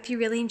episode. I hope you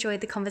really enjoyed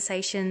the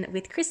conversation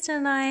with Kristen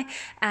and I,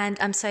 and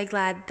I'm so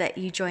glad that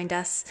you joined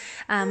us.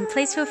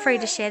 Please feel free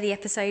to share the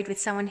episode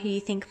with someone who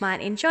you think might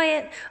enjoy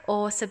it,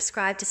 or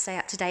subscribe to stay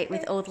up to date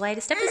with all the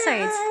latest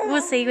episodes.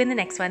 We'll see you in the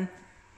next one.